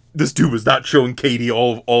know, this dude was not showing Katie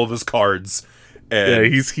all of his cards. And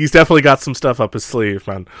yeah, he's definitely got some stuff up his sleeve,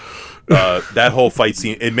 man. That whole fight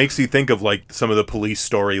scene, it makes you think of like some of the police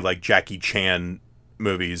story, like Jackie Chan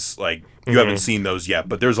movies. Like you haven't seen those yet,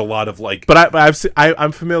 but there's a lot of like. But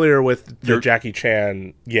I'm familiar with the Jackie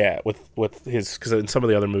Chan, yeah, with his, because in some of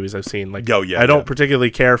the other movies I've seen, like, I don't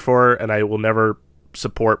particularly care for, and I will never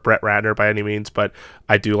support Brett Ratner by any means, but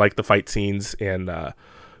I do like the fight scenes in the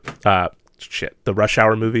Rush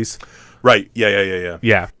Hour movies. Right. Yeah.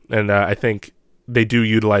 Yeah, and I think they do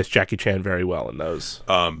utilize Jackie Chan very well in those.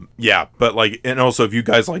 Yeah, but like, and also if you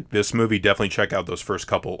guys like this movie, definitely check out those first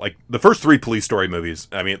couple, like the first 3 Police Story movies.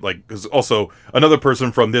 I mean, like, because also another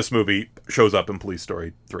person from this movie shows up in Police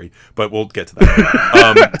Story 3, but we'll get to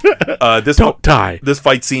that. Don't die. This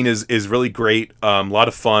fight scene is really great, a lot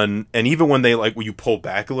of fun, and even when they like when you pull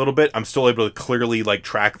back a little bit, I'm still able to clearly like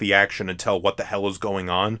track the action and tell what the hell is going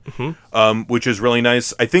on, which is really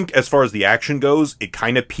nice. I think as far as the action goes, it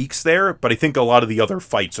kind of peaks there, but I think a lot of the other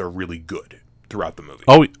fights are really good throughout the movie.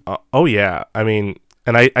 Oh yeah. I mean,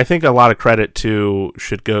 and I think a lot of credit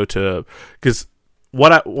should go to, because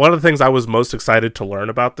one of the things I was most excited to learn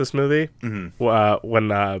about this movie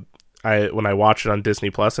when I watched it on Disney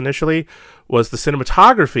Plus initially was the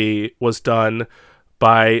cinematography was done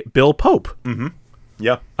by Bill Pope.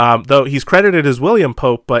 Yeah. Though he's credited as William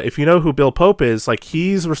Pope, but if you know who Bill Pope is, like,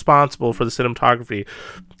 he's responsible for the cinematography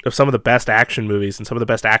of some of the best action movies and some of the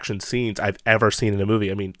best action scenes I've ever seen in a movie.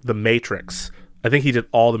 I mean, The Matrix. I think he did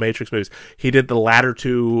all the Matrix movies. He did the latter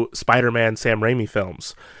 2 Spider-Man Sam Raimi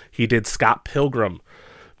films. He did Scott Pilgrim.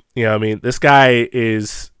 You know, I mean, this guy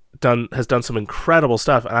has done some incredible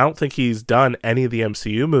stuff, and I don't think he's done any of the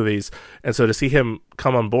MCU movies. And so to see him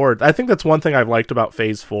come on board, I think that's one thing I've liked about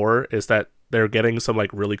Phase 4 is that they're getting some like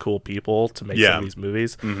really cool people to make some of these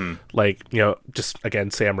movies. Like, you know, just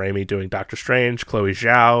again, Sam Raimi doing Doctor Strange, Chloe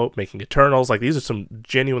Zhao making Eternals. Like, these are some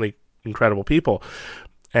genuinely incredible people.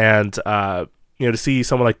 And, you know, to see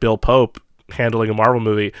someone like Bill Pope handling a Marvel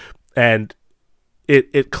movie, and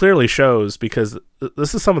it clearly shows, because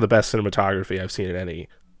this is some of the best cinematography I've seen in any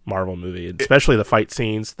Marvel movie, especially the fight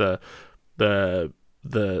scenes, the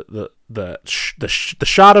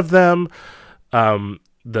shot of them,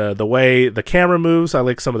 the way the camera moves. I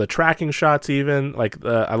like some of the tracking shots, even like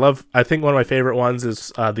I think one of my favorite ones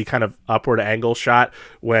is the kind of upward angle shot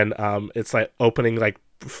when it's like opening like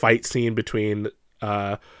fight scene between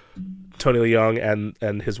Tony Leung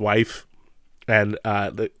and his wife, and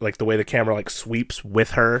the way the camera like sweeps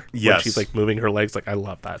with her when she's like moving her legs. Like, I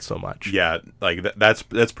love that so much. Yeah, like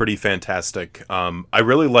that's pretty fantastic. I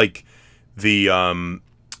really like the I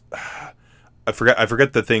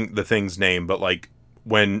forget the thing's name, but like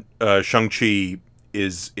when Shang-Chi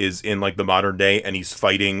is in like the modern day and he's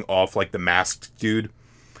fighting off like the masked dude.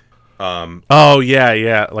 Oh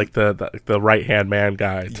yeah, like the right hand man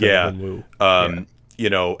guy. You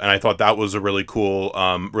know, and I thought that was a really cool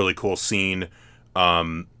scene.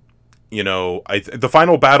 You know, the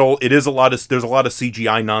final battle, there's a lot of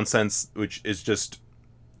CGI nonsense, which is just,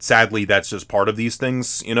 sadly, that's just part of these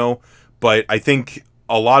things, you know. But I think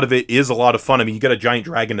a lot of it is a lot of fun. I mean, you got a giant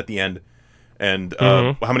dragon at the end, and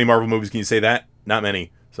how many Marvel movies can you say that? Not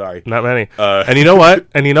many. Sorry, not many. And you know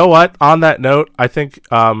what? On that note, I think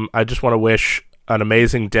I just want to wish an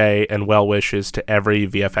amazing day and well wishes to every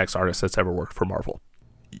VFX artist that's ever worked for Marvel.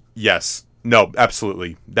 Yes. No,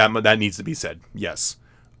 absolutely. That needs to be said. Yes.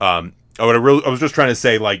 I was just trying to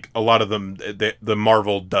say, like, a lot of them, the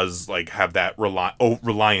Marvel does like have that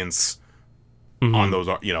reliance on those,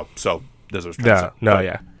 you know. So this was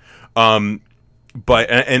But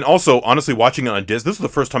and also, honestly, watching it on Disney, this was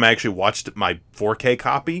the first time I actually watched my 4K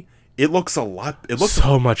copy. It looks a lot. It looked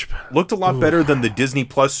so much. Looked a lot better than the Disney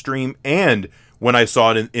Plus stream, and when I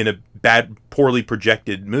saw it in a poorly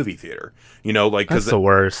projected movie theater. You know, like, that's the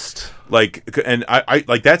worst. Like, and I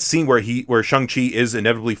like that scene where Shang-Chi is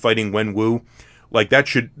inevitably fighting Wenwu. Like, that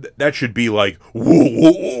should be like, whoa,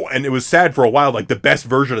 whoa, whoa. And it was sad for a while. Like, the best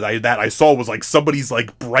version of that I saw was like somebody's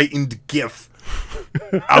like brightened GIF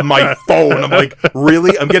on my phone. I'm like,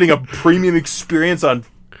 really? I'm getting a premium experience on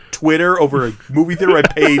Twitter over a movie theater I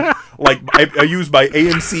paid. Like, I used my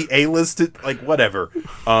AMC A-list, like, whatever.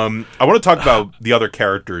 I want to talk about the other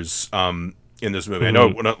characters in this movie. I know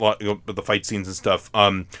we're not about the fight scenes and stuff.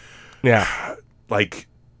 Like,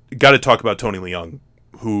 got to talk about Tony Leung,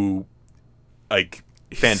 who, like,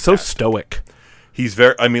 fantastic. He's so stoic. He's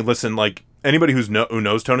very. I mean, listen, like, anybody who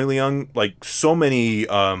knows Tony Leung, like, so many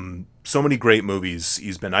great movies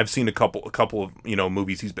he's been. I've seen a couple of, you know,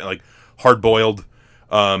 movies he's been, like Hard Boiled.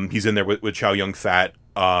 He's in there with Chow Yun-Fat.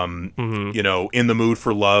 You know, In the Mood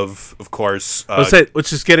for Love, of course.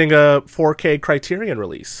 Which is getting a 4K Criterion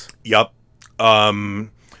release. Yep.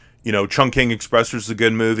 You know, Chungking Express is a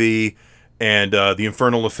good movie, and The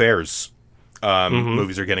Infernal Affairs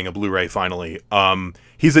movies are getting a Blu-ray finally.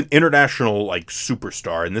 He's an international, like,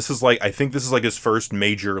 superstar, and this is like, I think this is like his first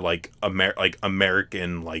major like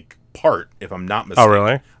American like part, if I'm not mistaken. Oh,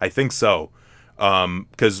 really? I think so.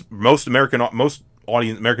 Because most American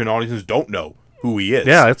audiences don't know who he is.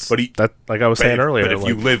 Yeah, like I was saying earlier. But if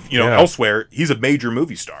you live, you know, elsewhere, he's a major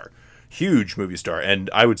movie star. Huge movie star, and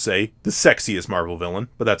I would say the sexiest Marvel villain,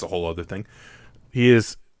 but that's a whole other thing. he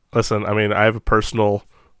is. Listen, I mean, I have a personal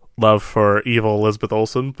love for evil Elizabeth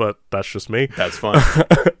Olsen, but that's just me. That's fine.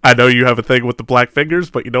 I know you have a thing with the black fingers,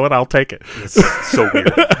 but you know what? I'll take it. It's so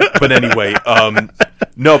weird. But anyway,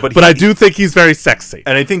 no, but I do think he's very sexy.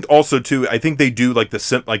 And I think also too, I think they do like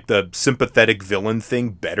the sympathetic villain thing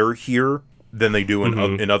better here than they do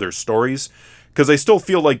in other stories, because I still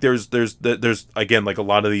feel like there's again, like a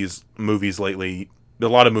lot of movies lately,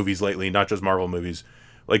 not just Marvel movies,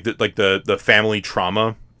 like the family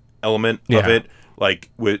trauma element of it, like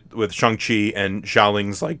with Shang-Chi and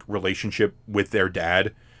Xiaoling's like relationship with their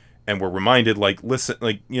dad, and we're reminded, like, listen,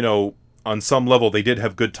 like, you know, on some level they did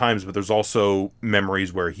have good times, but there's also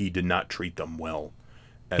memories where he did not treat them well.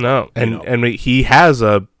 And he has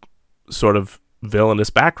a sort of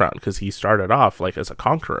villainous background because he started off like as a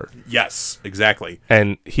conqueror. Yes, exactly.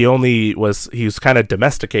 And he was kind of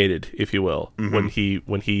domesticated, if you will, when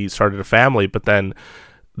he started a family, but then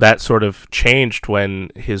that sort of changed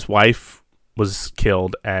when his wife was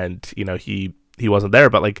killed, and you know he wasn't there.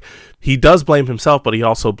 But like, he does blame himself, but he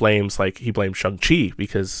also blames Shang-Chi,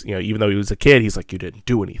 because, you know, even though he was a kid, he's like, you didn't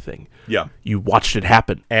do anything. Yeah, you watched it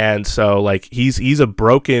happen. And so like he's a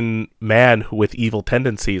broken man with evil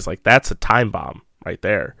tendencies. Like, that's a time bomb right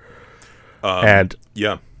there. And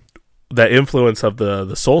yeah, the influence of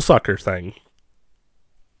the soul sucker thing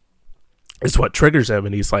is what triggers him,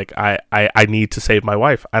 and he's like, I need to save my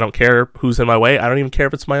wife. I don't care who's in my way. I don't even care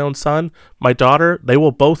if it's my own son, my daughter. They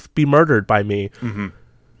will both be murdered by me.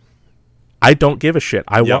 I don't give a shit.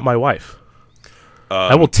 I want my wife.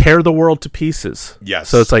 I will tear the world to pieces. Yes.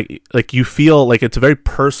 So it's like you feel like it's a very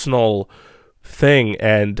personal thing,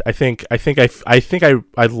 and I think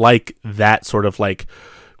I like that sort of, like,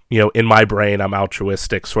 you know, in my brain I'm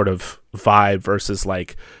altruistic sort of vibe versus,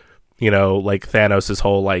 like, you know, like Thanos'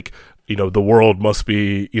 whole, like, you know, the world must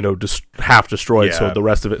be, you know, half destroyed, so the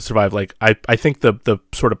rest of it survive. Like, I think the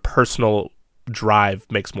sort of personal drive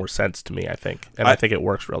makes more sense to me, I think. And I think it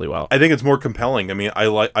works really well. I think it's more compelling. I mean, I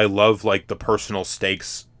love like the personal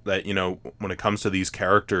stakes that, you know, when it comes to these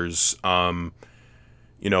characters,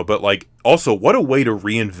 you know, but like, also, what a way to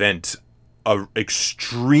reinvent a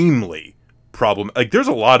extremely problem. Like, there's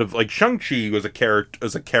a lot of, like, Shang-Chi was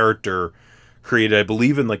a character created, I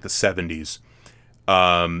believe, in like the 70s.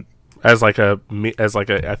 As like a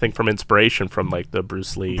I think from inspiration from like the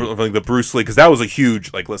Bruce Lee, because that was a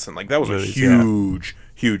huge, like, listen, like, that was a huge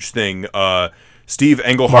thing. Steve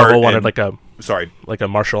Englehart Marvel wanted like a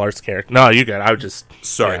martial arts character. No, you got. I would just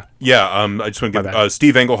sorry. I just want to give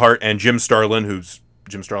Steve Englehart and Jim Starlin,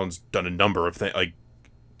 Jim Starlin's done a number of things, like,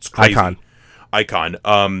 it's crazy. Icon.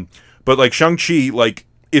 But like Shang-Chi, like,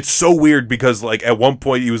 it's so weird because, like, at one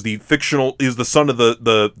point he was the son of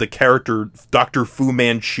the character Dr. Fu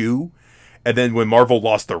Manchu, and then when Marvel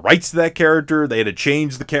lost the rights to that character, they had to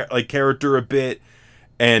change the character a bit.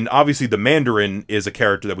 And obviously the Mandarin is a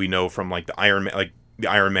character that we know from, like, the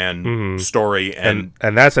Iron Man story, and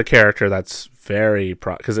that's a character that's very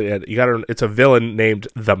because it's a villain named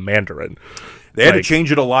the Mandarin. They had to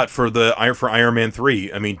change it a lot for Iron Man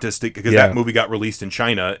 3. I mean, because that movie got released in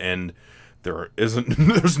China, and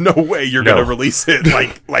there's no way you're going to release it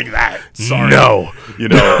like that. Sorry. No. You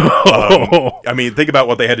know, I mean, think about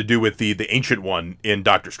what they had to do with the Ancient One in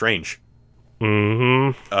Doctor Strange.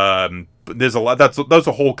 But there's a lot. That's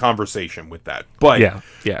a whole conversation with that. But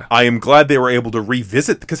yeah. I am glad they were able to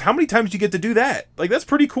revisit, because how many times do you get to do that? Like, that's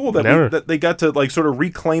pretty cool that they got to, like, sort of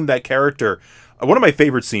reclaim that character. One of my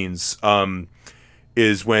favorite scenes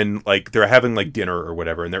is when, like, they're having, like, dinner or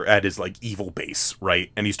whatever, and they're at his, like, evil base, right?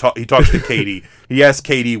 And he talks to Katie. He asks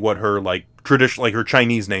Katie what her, like, traditional, like, her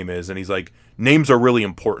Chinese name is, and he's like, names are really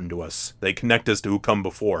important to us. They connect us to who come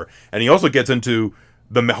before. And he also gets into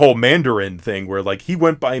the whole Mandarin thing, where, like, he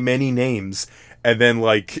went by many names, and then,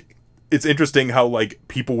 like, it's interesting how, like,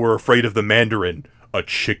 people were afraid of the Mandarin, a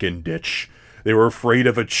chicken ditch. They were afraid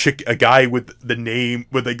of a guy with the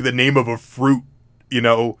name of a fruit, you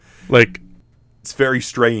know, like, it's very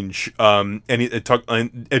strange. And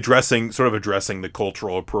addressing the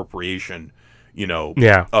cultural appropriation, you know,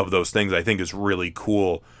 of those things, I think is really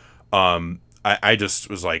cool. I just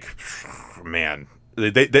was like, man,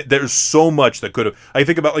 there's so much that could have. I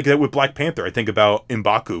think about, like, that with Black Panther. I think about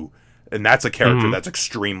M'Baku, and that's a character that's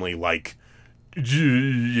extremely, like,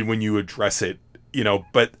 when you address it, you know,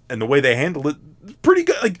 and the way they handle it, pretty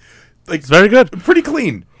good. Like it's very good, pretty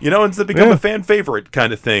clean, you know, and it's become a fan favorite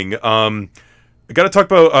kind of thing. I got to talk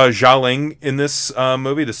about Xiaoling in this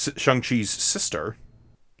movie, the Shang-Chi's sister.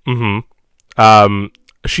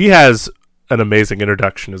 She has an amazing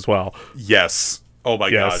introduction as well. Yes. Oh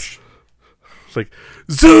my gosh. It's like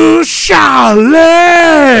Zhu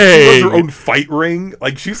Xiaolei. She loves her own fight ring.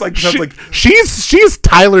 Like she's like she's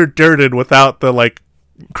Tyler Durden without the like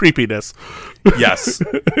creepiness. Yes.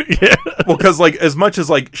 Yeah. Well, because like as much as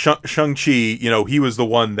like Shang-Chi, you know, he was the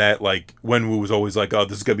one that like Wenwu was always like, oh,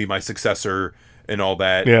 this is gonna be my successor and all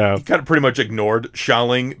that. Yeah. He kind of pretty much ignored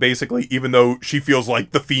Xiaoling basically, even though she feels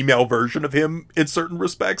like the female version of him in certain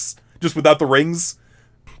respects, just without the rings.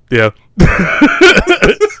 Yeah.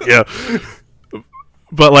 Yeah.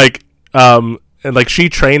 But like and like she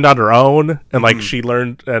trained on her own and like she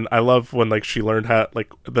learned, and I love when like she learned how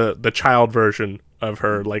like the child version of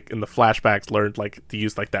her like in the flashbacks learned like to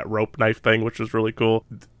use like that rope knife thing, which was really cool.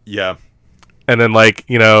 Yeah. And then like,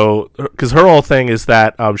 you know, because her whole thing is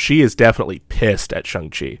that she is definitely pissed at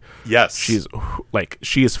Shang-Chi. Yes. She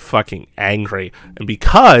is fucking angry, and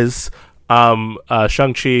because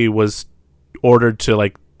Shang-Chi was ordered to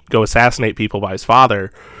like go assassinate people by his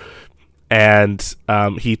father, and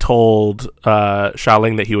he told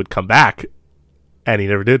Xiaoling that he would come back, and he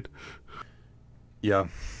never did. Yeah.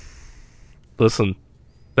 Listen,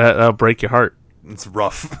 that'll break your heart. It's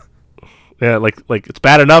rough. Yeah, like it's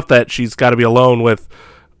bad enough that she's got to be alone with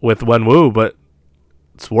Wenwu, but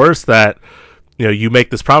it's worse that, you know, you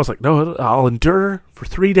make this promise like, no, I'll endure for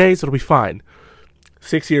 3 days, it'll be fine.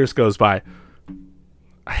 6 years goes by.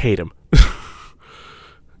 I hate him.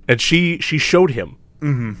 And she showed him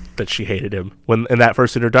that she hated him when in that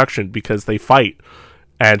first introduction, because they fight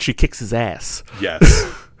and she kicks his ass.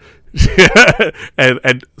 Yes.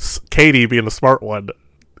 and Katie, being the smart one,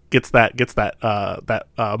 gets that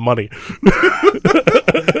money.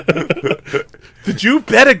 Did you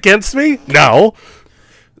bet against me? No.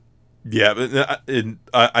 Yeah, but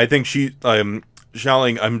I think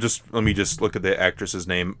Xiaoling. Let me just look at the actress's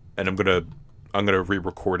name, and I'm gonna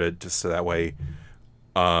re-record it just so that way.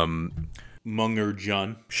 Munger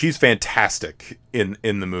Jun. She's fantastic in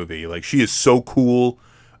the movie. Like, she is so cool.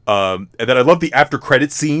 And then I love the after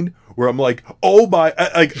credit scene where I'm like, oh my,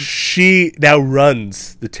 like she now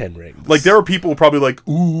runs the 10 Rings. Like, there are people probably like,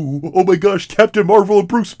 ooh, oh my gosh, Captain Marvel and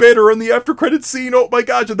Bruce Banner in the after credit scene. Oh my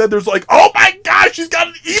gosh, and then there's like, oh my gosh, she's got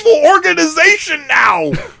an evil organization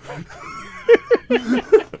now.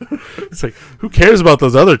 It's like, who cares about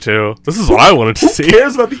those other two? This is what I wanted to see. Who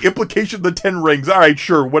cares about the implication of the 10 Rings? All right,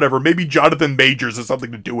 sure, whatever. Maybe Jonathan Majors has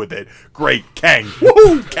something to do with it. Great, Kang.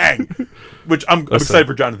 Woohoo, Kang. Which I'm excited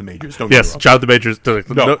for Jonathan Majors. Don't yes, Jonathan Majors. No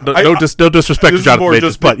disrespect to Jonathan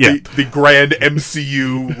Majors, but the grand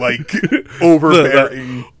MCU like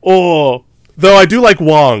overbearing. Though I do like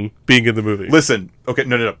Wong being in the movie. Listen, okay,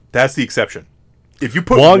 no, that's the exception. If you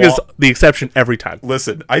put Wong is the exception every time.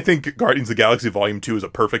 Listen, I think Guardians of the Galaxy Volume 2 is a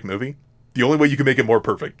perfect movie. The only way you can make it more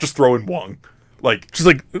perfect, just throw in Wong. Like, just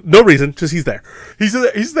like no reason, just he's there. He's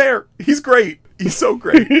there. He's great. He's so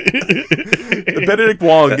great. Benedict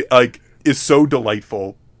Wong is so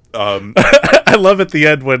delightful. I love at the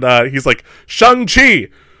end when he's like, Shang-Chi,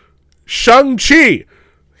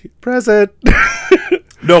 present.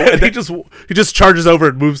 No, and he just charges over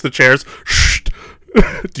and moves the chairs.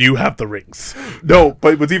 Do you have the rings? No,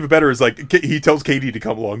 but what's even better is like he tells Katie to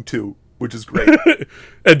come along too, which is great.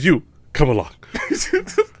 And you come along.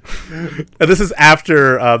 And this is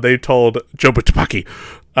after they told Joe Butchpaki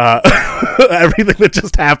everything that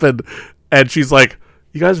just happened, and she's like,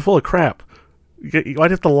 "You guys are full of crap. You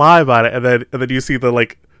might have to lie about it." And then you see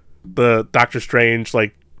the Doctor Strange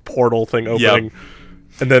like portal thing opening, yep.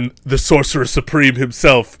 And then the Sorcerer Supreme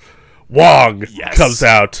himself, Wong, comes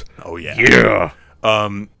out. Oh yeah, yeah.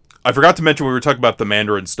 I forgot to mention when we were talking about the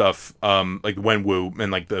Mandarin stuff, like Wenwu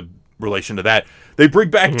and like the relation to that. They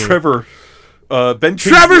bring back Trevor, Ben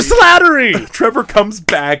Kingsley. Trevor Slattery. Trevor comes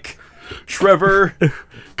back. Trevor,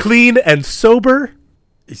 clean and sober.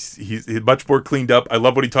 He's much more cleaned up. I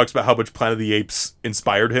love when he talks about how much Planet of the Apes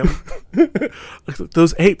inspired him.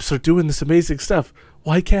 Those apes are doing this amazing stuff.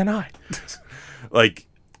 Why can't I? Like,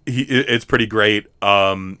 it's pretty great.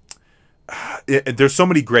 There's so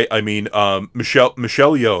many great. I mean, Michelle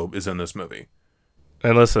Yeoh is in this movie.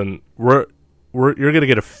 And listen, you're gonna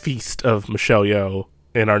get a feast of Michelle Yeoh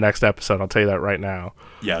in our next episode. I'll tell you that right now.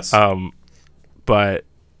 Yes. But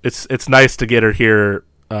it's nice to get her here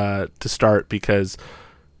to start because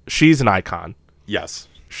she's an icon. Yes.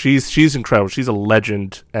 She's incredible. She's a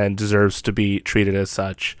legend and deserves to be treated as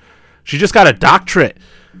such. She just got a doctorate,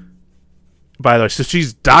 by the way. So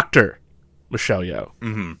she's Dr. Michelle Yeoh.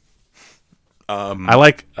 Mm-hmm. I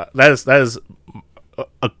like that is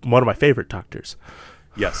one of my favorite doctors.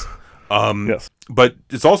 Yes. Yes. But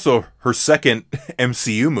it's also her second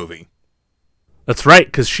MCU movie. That's right,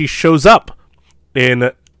 because she shows up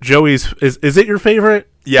in Joey's. Is it your favorite?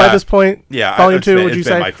 Yeah. By this point, yeah. Volume 2. Would you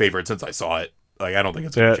say my favorite since I saw it? Like, I don't think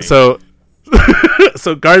it's gonna change. So,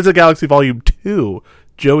 so Guardians of the Galaxy Volume 2,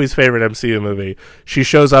 Joey's favorite MCU movie. She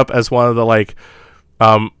shows up as one of the like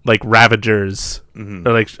Ravagers,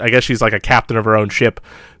 or like I guess she's like a captain of her own ship,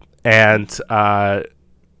 and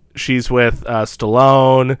she's with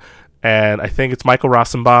Stallone, and I think it's Michael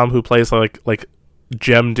Rosenbaum who plays like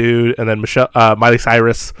Gem Dude, and then Miley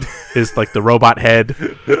Cyrus is like the robot head,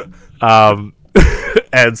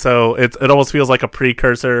 and so it almost feels like a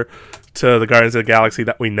precursor to the Guardians of the Galaxy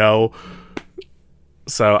that we know.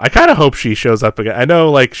 So I kind of hope she shows up again. I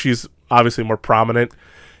know like she's obviously more prominent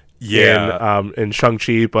in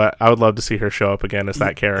Shang-Chi, but I would love to see her show up again as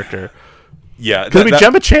that character. Yeah, because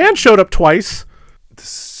Gemma Chan showed up twice.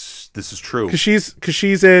 This is true. Because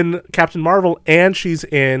she's in Captain Marvel and she's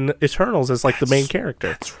in Eternals as like the main character.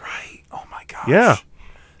 That's right. Oh my gosh. Yeah,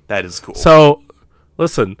 that is cool. So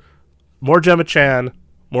listen, more Gemma Chan,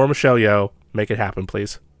 more Michelle Yeoh. Make it happen,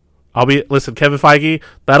 please. Listen, Kevin Feige,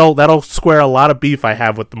 that'll square a lot of beef I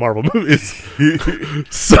have with the Marvel movies.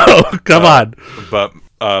 So come on. But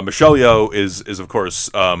Michelle Yeoh is of course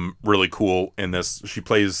really cool in this. She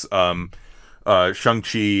plays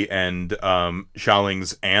Shang-Chi and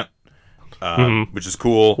Xiaoling's aunt, which is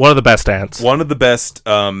cool. One of the best aunts. One of the best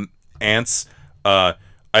aunts. I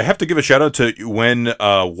have to give a shout out to Wen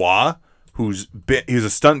Hua. He's a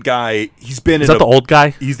stunt guy. He's been Is that the old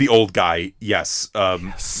guy? He's the old guy. Yes.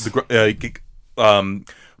 Couple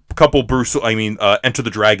Bruce. Enter the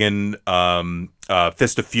Dragon.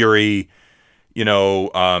 Fist of Fury. You know,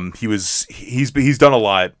 he's done a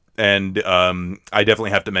lot, and I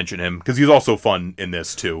definitely have to mention him because he's also fun in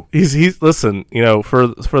this too. He's listen. You know, for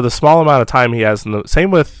the small amount of time he has, same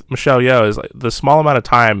with Michelle Yeoh, is like the small amount of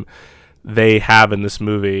time they have in this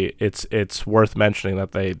movie. It's worth mentioning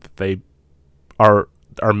that they are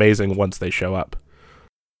amazing once they show up.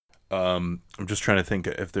 I'm just trying to think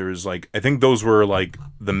if there's like, I think those were like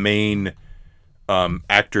the main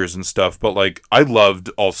actors and stuff, but like I loved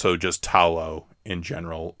also just Ta Lo in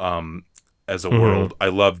general as a world. I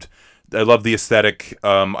loved the aesthetic.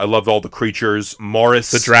 I loved all the creatures. Morris,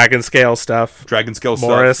 the dragon scale stuff.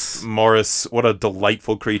 Morris, what a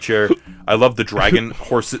delightful creature. I love the dragon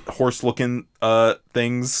horse looking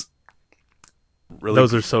things. Really,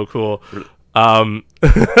 those are so cool.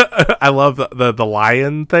 I love the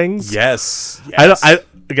lion things. Yes.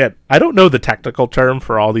 I don't know the technical term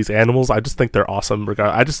for all these animals. I just think they're awesome.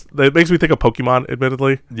 It makes me think of Pokemon,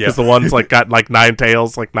 admittedly, because the ones like got like nine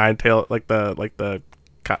tails, like the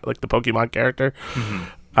Pokemon character.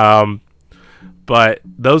 But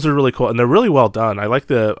those are really cool, and they're really well done. I like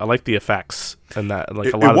the effects, and that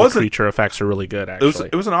like a lot of the creature effects are really good. Actually,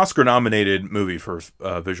 it was an Oscar-nominated movie for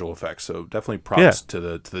visual effects, so definitely props to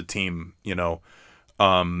the team. You know,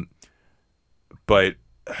 but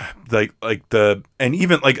and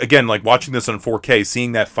even like again, like watching this on 4K,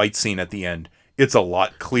 seeing that fight scene at the end, it's a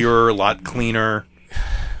lot clearer, a lot cleaner.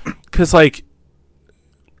 Because like,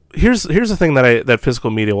 here's the thing that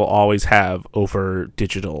physical media will always have over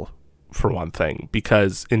digital. For one thing,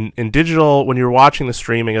 because in digital, when you're watching the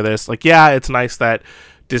streaming of this, like, yeah, it's nice that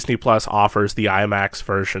Disney Plus offers the IMAX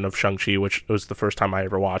version of Shang-Chi, which was the first time I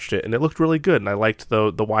ever watched it, and it looked really good, and I liked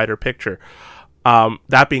the wider picture.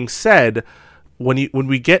 That being said, when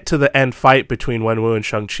we get to the end fight between Wenwu and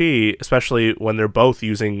Shang-Chi, especially when they're both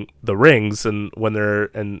using the rings, and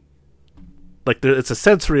when it's a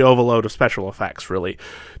sensory overload of special effects, really,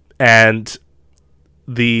 and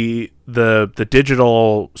the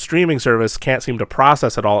digital streaming service can't seem to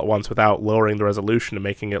process it all at once without lowering the resolution and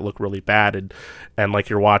making it look really bad and like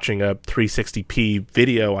you're watching a 360p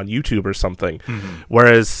video on YouTube or something.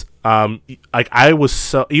 Whereas like I was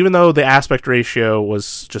so, even though the aspect ratio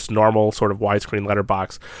was just normal sort of widescreen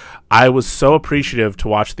letterbox, I was so appreciative to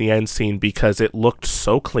watch the end scene because it looked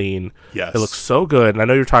so clean. Yes. It looked so good. And I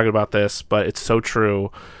know you're talking about this, but it's so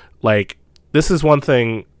true. Like, this is one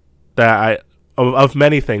thing that of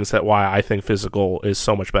many things that why I think physical is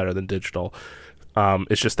so much better than digital.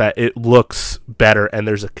 It's just that it looks better and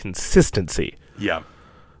there's a consistency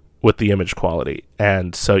with the image quality.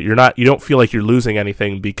 And so you don't feel like you're losing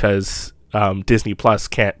anything because Disney Plus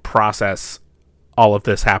can't process all of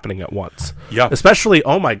this happening at once. Yeah. Especially,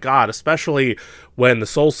 oh my God, especially when the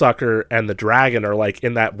Soul Sucker and the dragon are like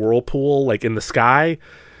in that whirlpool, like in the sky,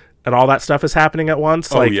 and all that stuff is happening at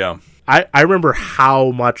once. Like, I remember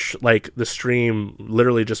how much like the stream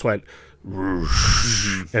literally just went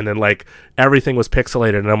whoosh, and then like everything was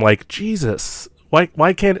pixelated, and I'm like, Jesus,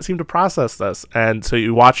 why can't it seem to process this? And so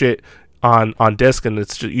you watch it on disc, and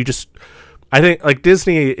it's just I think like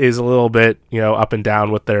Disney is a little bit up and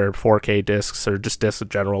down with their 4K discs or just discs in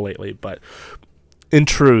general lately, but in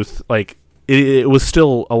truth, like it was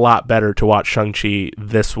still a lot better to watch Shang-Chi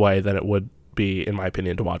this way than it would be, in my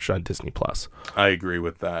opinion, to watch on Disney Plus. I agree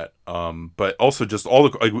with that. But also just all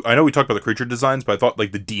the, I know we talked about the creature designs, but I thought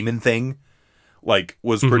like the demon thing, like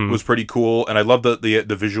was pretty cool, and I love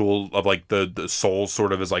the visual of like the souls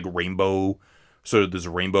sort of as like rainbow, sort of this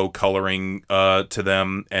rainbow coloring to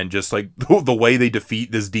them, and just like the way they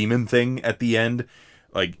defeat this demon thing at the end.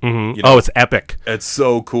 Like, you know, it's epic. It's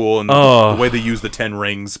so cool, and the way they use the 10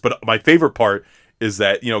 rings. But my favorite part is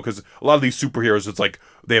that, you know, because a lot of these superheroes, it's like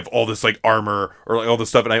they have all this like armor or like all this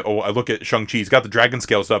stuff, and I look at Shang-Chi, he's got the dragon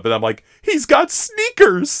scale stuff, and I'm like, he's got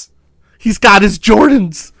sneakers. He's got his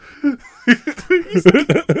Jordans.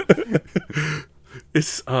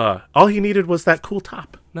 It's all he needed was that cool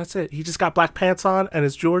top. That's it. He just got black pants on and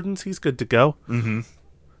his Jordans. He's good to go. Mm-hmm.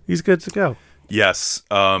 He's good to go. Yes.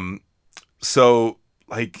 So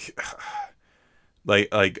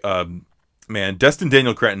man, Destin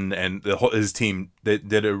Daniel Cretton and his team, they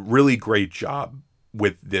did a really great job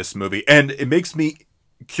with this movie, and it makes me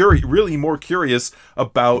really more curious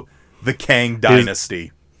about the Kang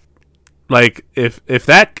dynasty. Like if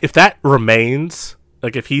that remains,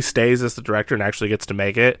 like if he stays as the director and actually gets to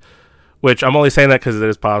make it, which I'm only saying that because it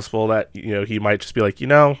is possible that, you know, he might just be like, you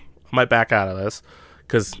know, I might back out of this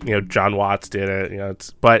because, you know, John Watts did it, you know.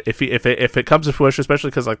 But if it comes to fruition,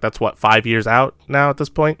 especially because like that's what 5 years out now at this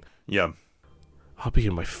point. Yeah, I'll be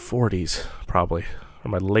in my 40s probably,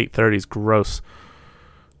 or my late 30s. Gross.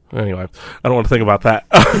 Anyway, I don't want to think about that.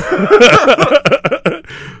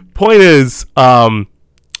 Point is,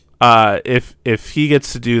 if he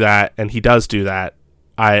gets to do that, and he does do that,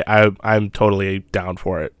 I'm totally down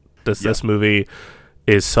for it. This movie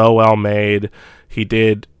is so well made. He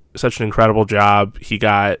did such an incredible job. He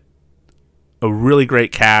got a really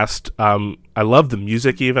great cast. I love the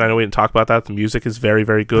music. Even I know we didn't talk about that. The music is very,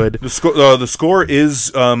 very good. The score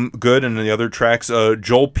is good, and the other tracks.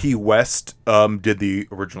 Joel P. West did the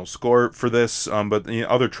original score for this, but the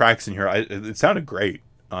other tracks in here, it sounded great.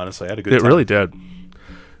 Honestly, I had a good time. It really did.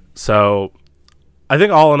 So, I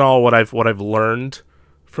think all in all, what I've learned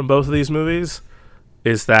from both of these movies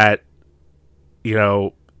is that, you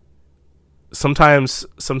know, sometimes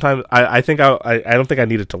I think I don't think I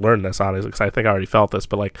needed to learn this, honestly, because I think I already felt this,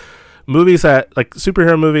 but like movies that, like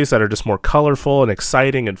superhero movies that are just more colorful and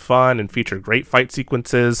exciting and fun and feature great fight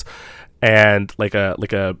sequences and like a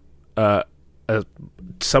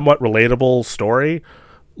somewhat relatable story,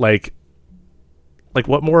 like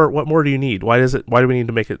what more do you need? Why do we need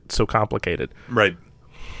to make it so complicated? Right.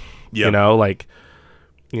 Yeah. You know, like,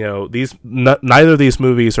 you know, neither of these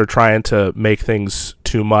movies are trying to make things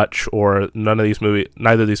too much, or neither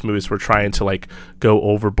of these movies were trying to like go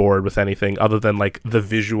overboard with anything other than like the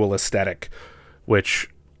visual aesthetic, which,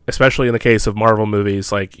 especially in the case of Marvel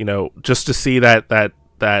movies, like, you know, just to see that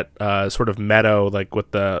sort of meadow, like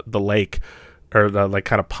with the lake or the like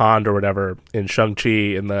kind of pond or whatever in Shang-Chi,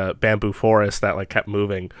 in the bamboo forest that like kept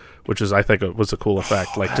moving, which is, I think, was a cool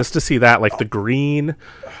effect. Like just to see that, like the green,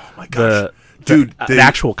 oh my gosh. The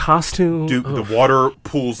actual costume. Dude, the water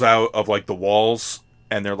pools out of like the walls,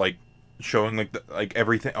 and they're like showing like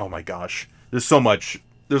everything. Oh my gosh, there's so much.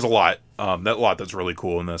 There's a lot. That's really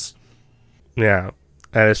cool in this. Yeah,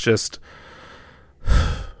 and it's just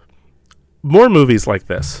more movies like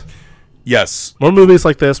this. Yes, more movies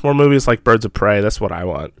like this. More movies like Birds of Prey. That's what I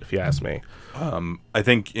want, if you ask me. I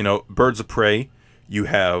think, you know, Birds of Prey. You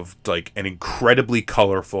have like an incredibly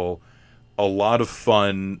colorful, a lot of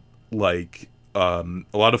fun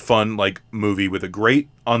movie with a great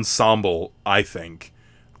ensemble, I think.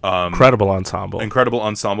 Incredible ensemble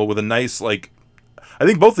with a nice, like, I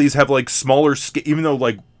think both of these have like smaller even though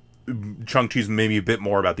like Shang-Chi's maybe a bit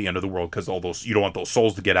more about the end of the world because all those, you don't want those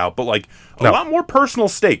souls to get out, but like a lot more personal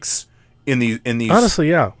stakes in these honestly,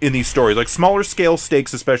 yeah, in these stories, like smaller scale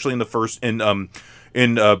stakes, especially in the first in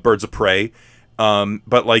Birds of Prey.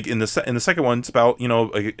 But like in the second one, it's about, you know,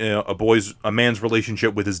 a man's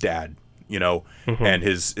relationship with his dad, you know, and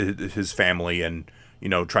his family, and, you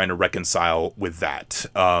know, trying to reconcile with that.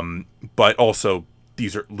 But also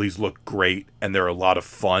these look great, and they're a lot of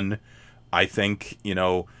fun. I think, you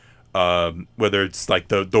know, whether it's like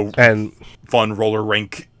the fun roller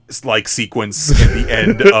rink like sequence at the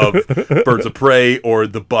end of Birds of Prey, or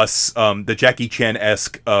the bus, the Jackie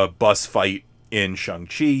Chan-esque bus fight in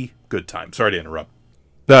Shang-Chi. Good time. Sorry to interrupt.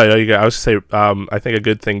 No, you got. I was just say. I think a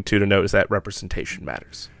good thing too to note is that representation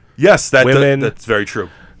matters. Yes, that's very true.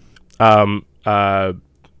 Obviously,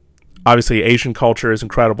 Asian culture is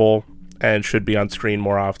incredible and should be on screen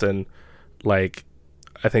more often. Like,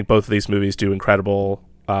 I think both of these movies do incredible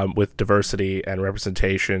with diversity and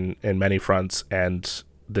representation in many fronts, and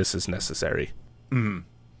this is necessary.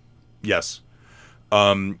 Yes.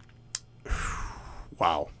 Wow,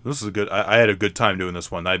 this is a good. I had a good time doing this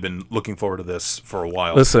one. I've been looking forward to this for a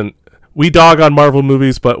while. Listen, we dog on Marvel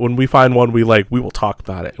movies, but when we find one we like, we will talk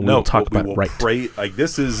about it. And we will talk about it right. Pray, like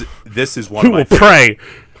this is one we of my. Will pray.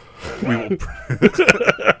 We will.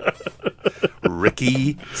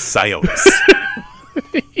 Ricky Sionis.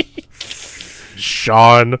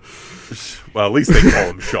 Sean. Well, at least they call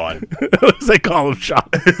him Sean. At least they call him Sean.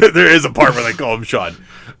 There is a part where they call him Sean.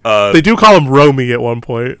 They do call him Romy at one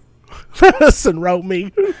point. Listen,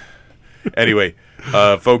 Romy. Anyway,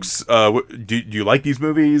 folks, do you like these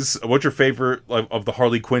movies? What's your favorite of the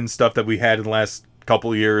Harley Quinn stuff that we had in the last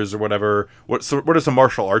couple of years or whatever? What are some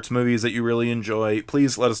martial arts movies that you really enjoy?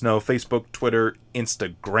 Please let us know. Facebook, Twitter,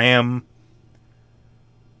 Instagram.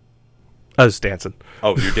 I was dancing.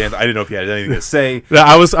 Oh, you're dancing. I didn't know if you had anything to say. Yeah,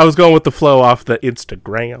 I was going with the flow off the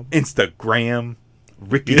Instagram.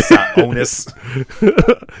 Ricky Sionis.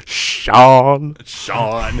 Sean.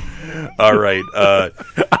 All right. I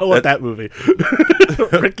want that movie.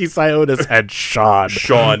 Ricky Sionis and Sean.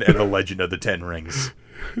 Sean and the Legend of the Ten Rings.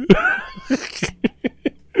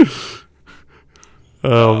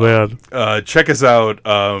 Oh, man. Check us out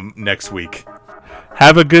next week.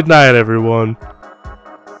 Have a good night, everyone.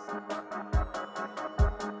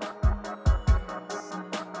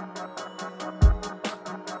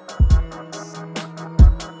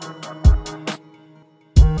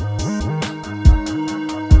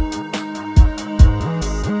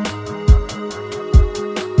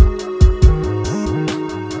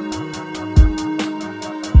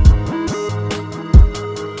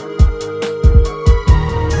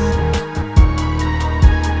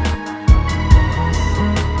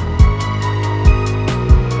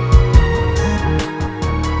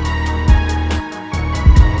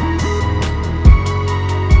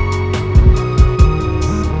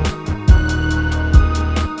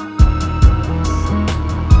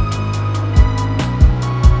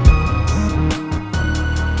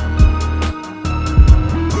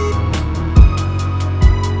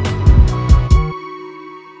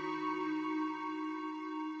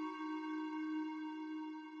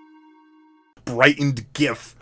 Brightened GIF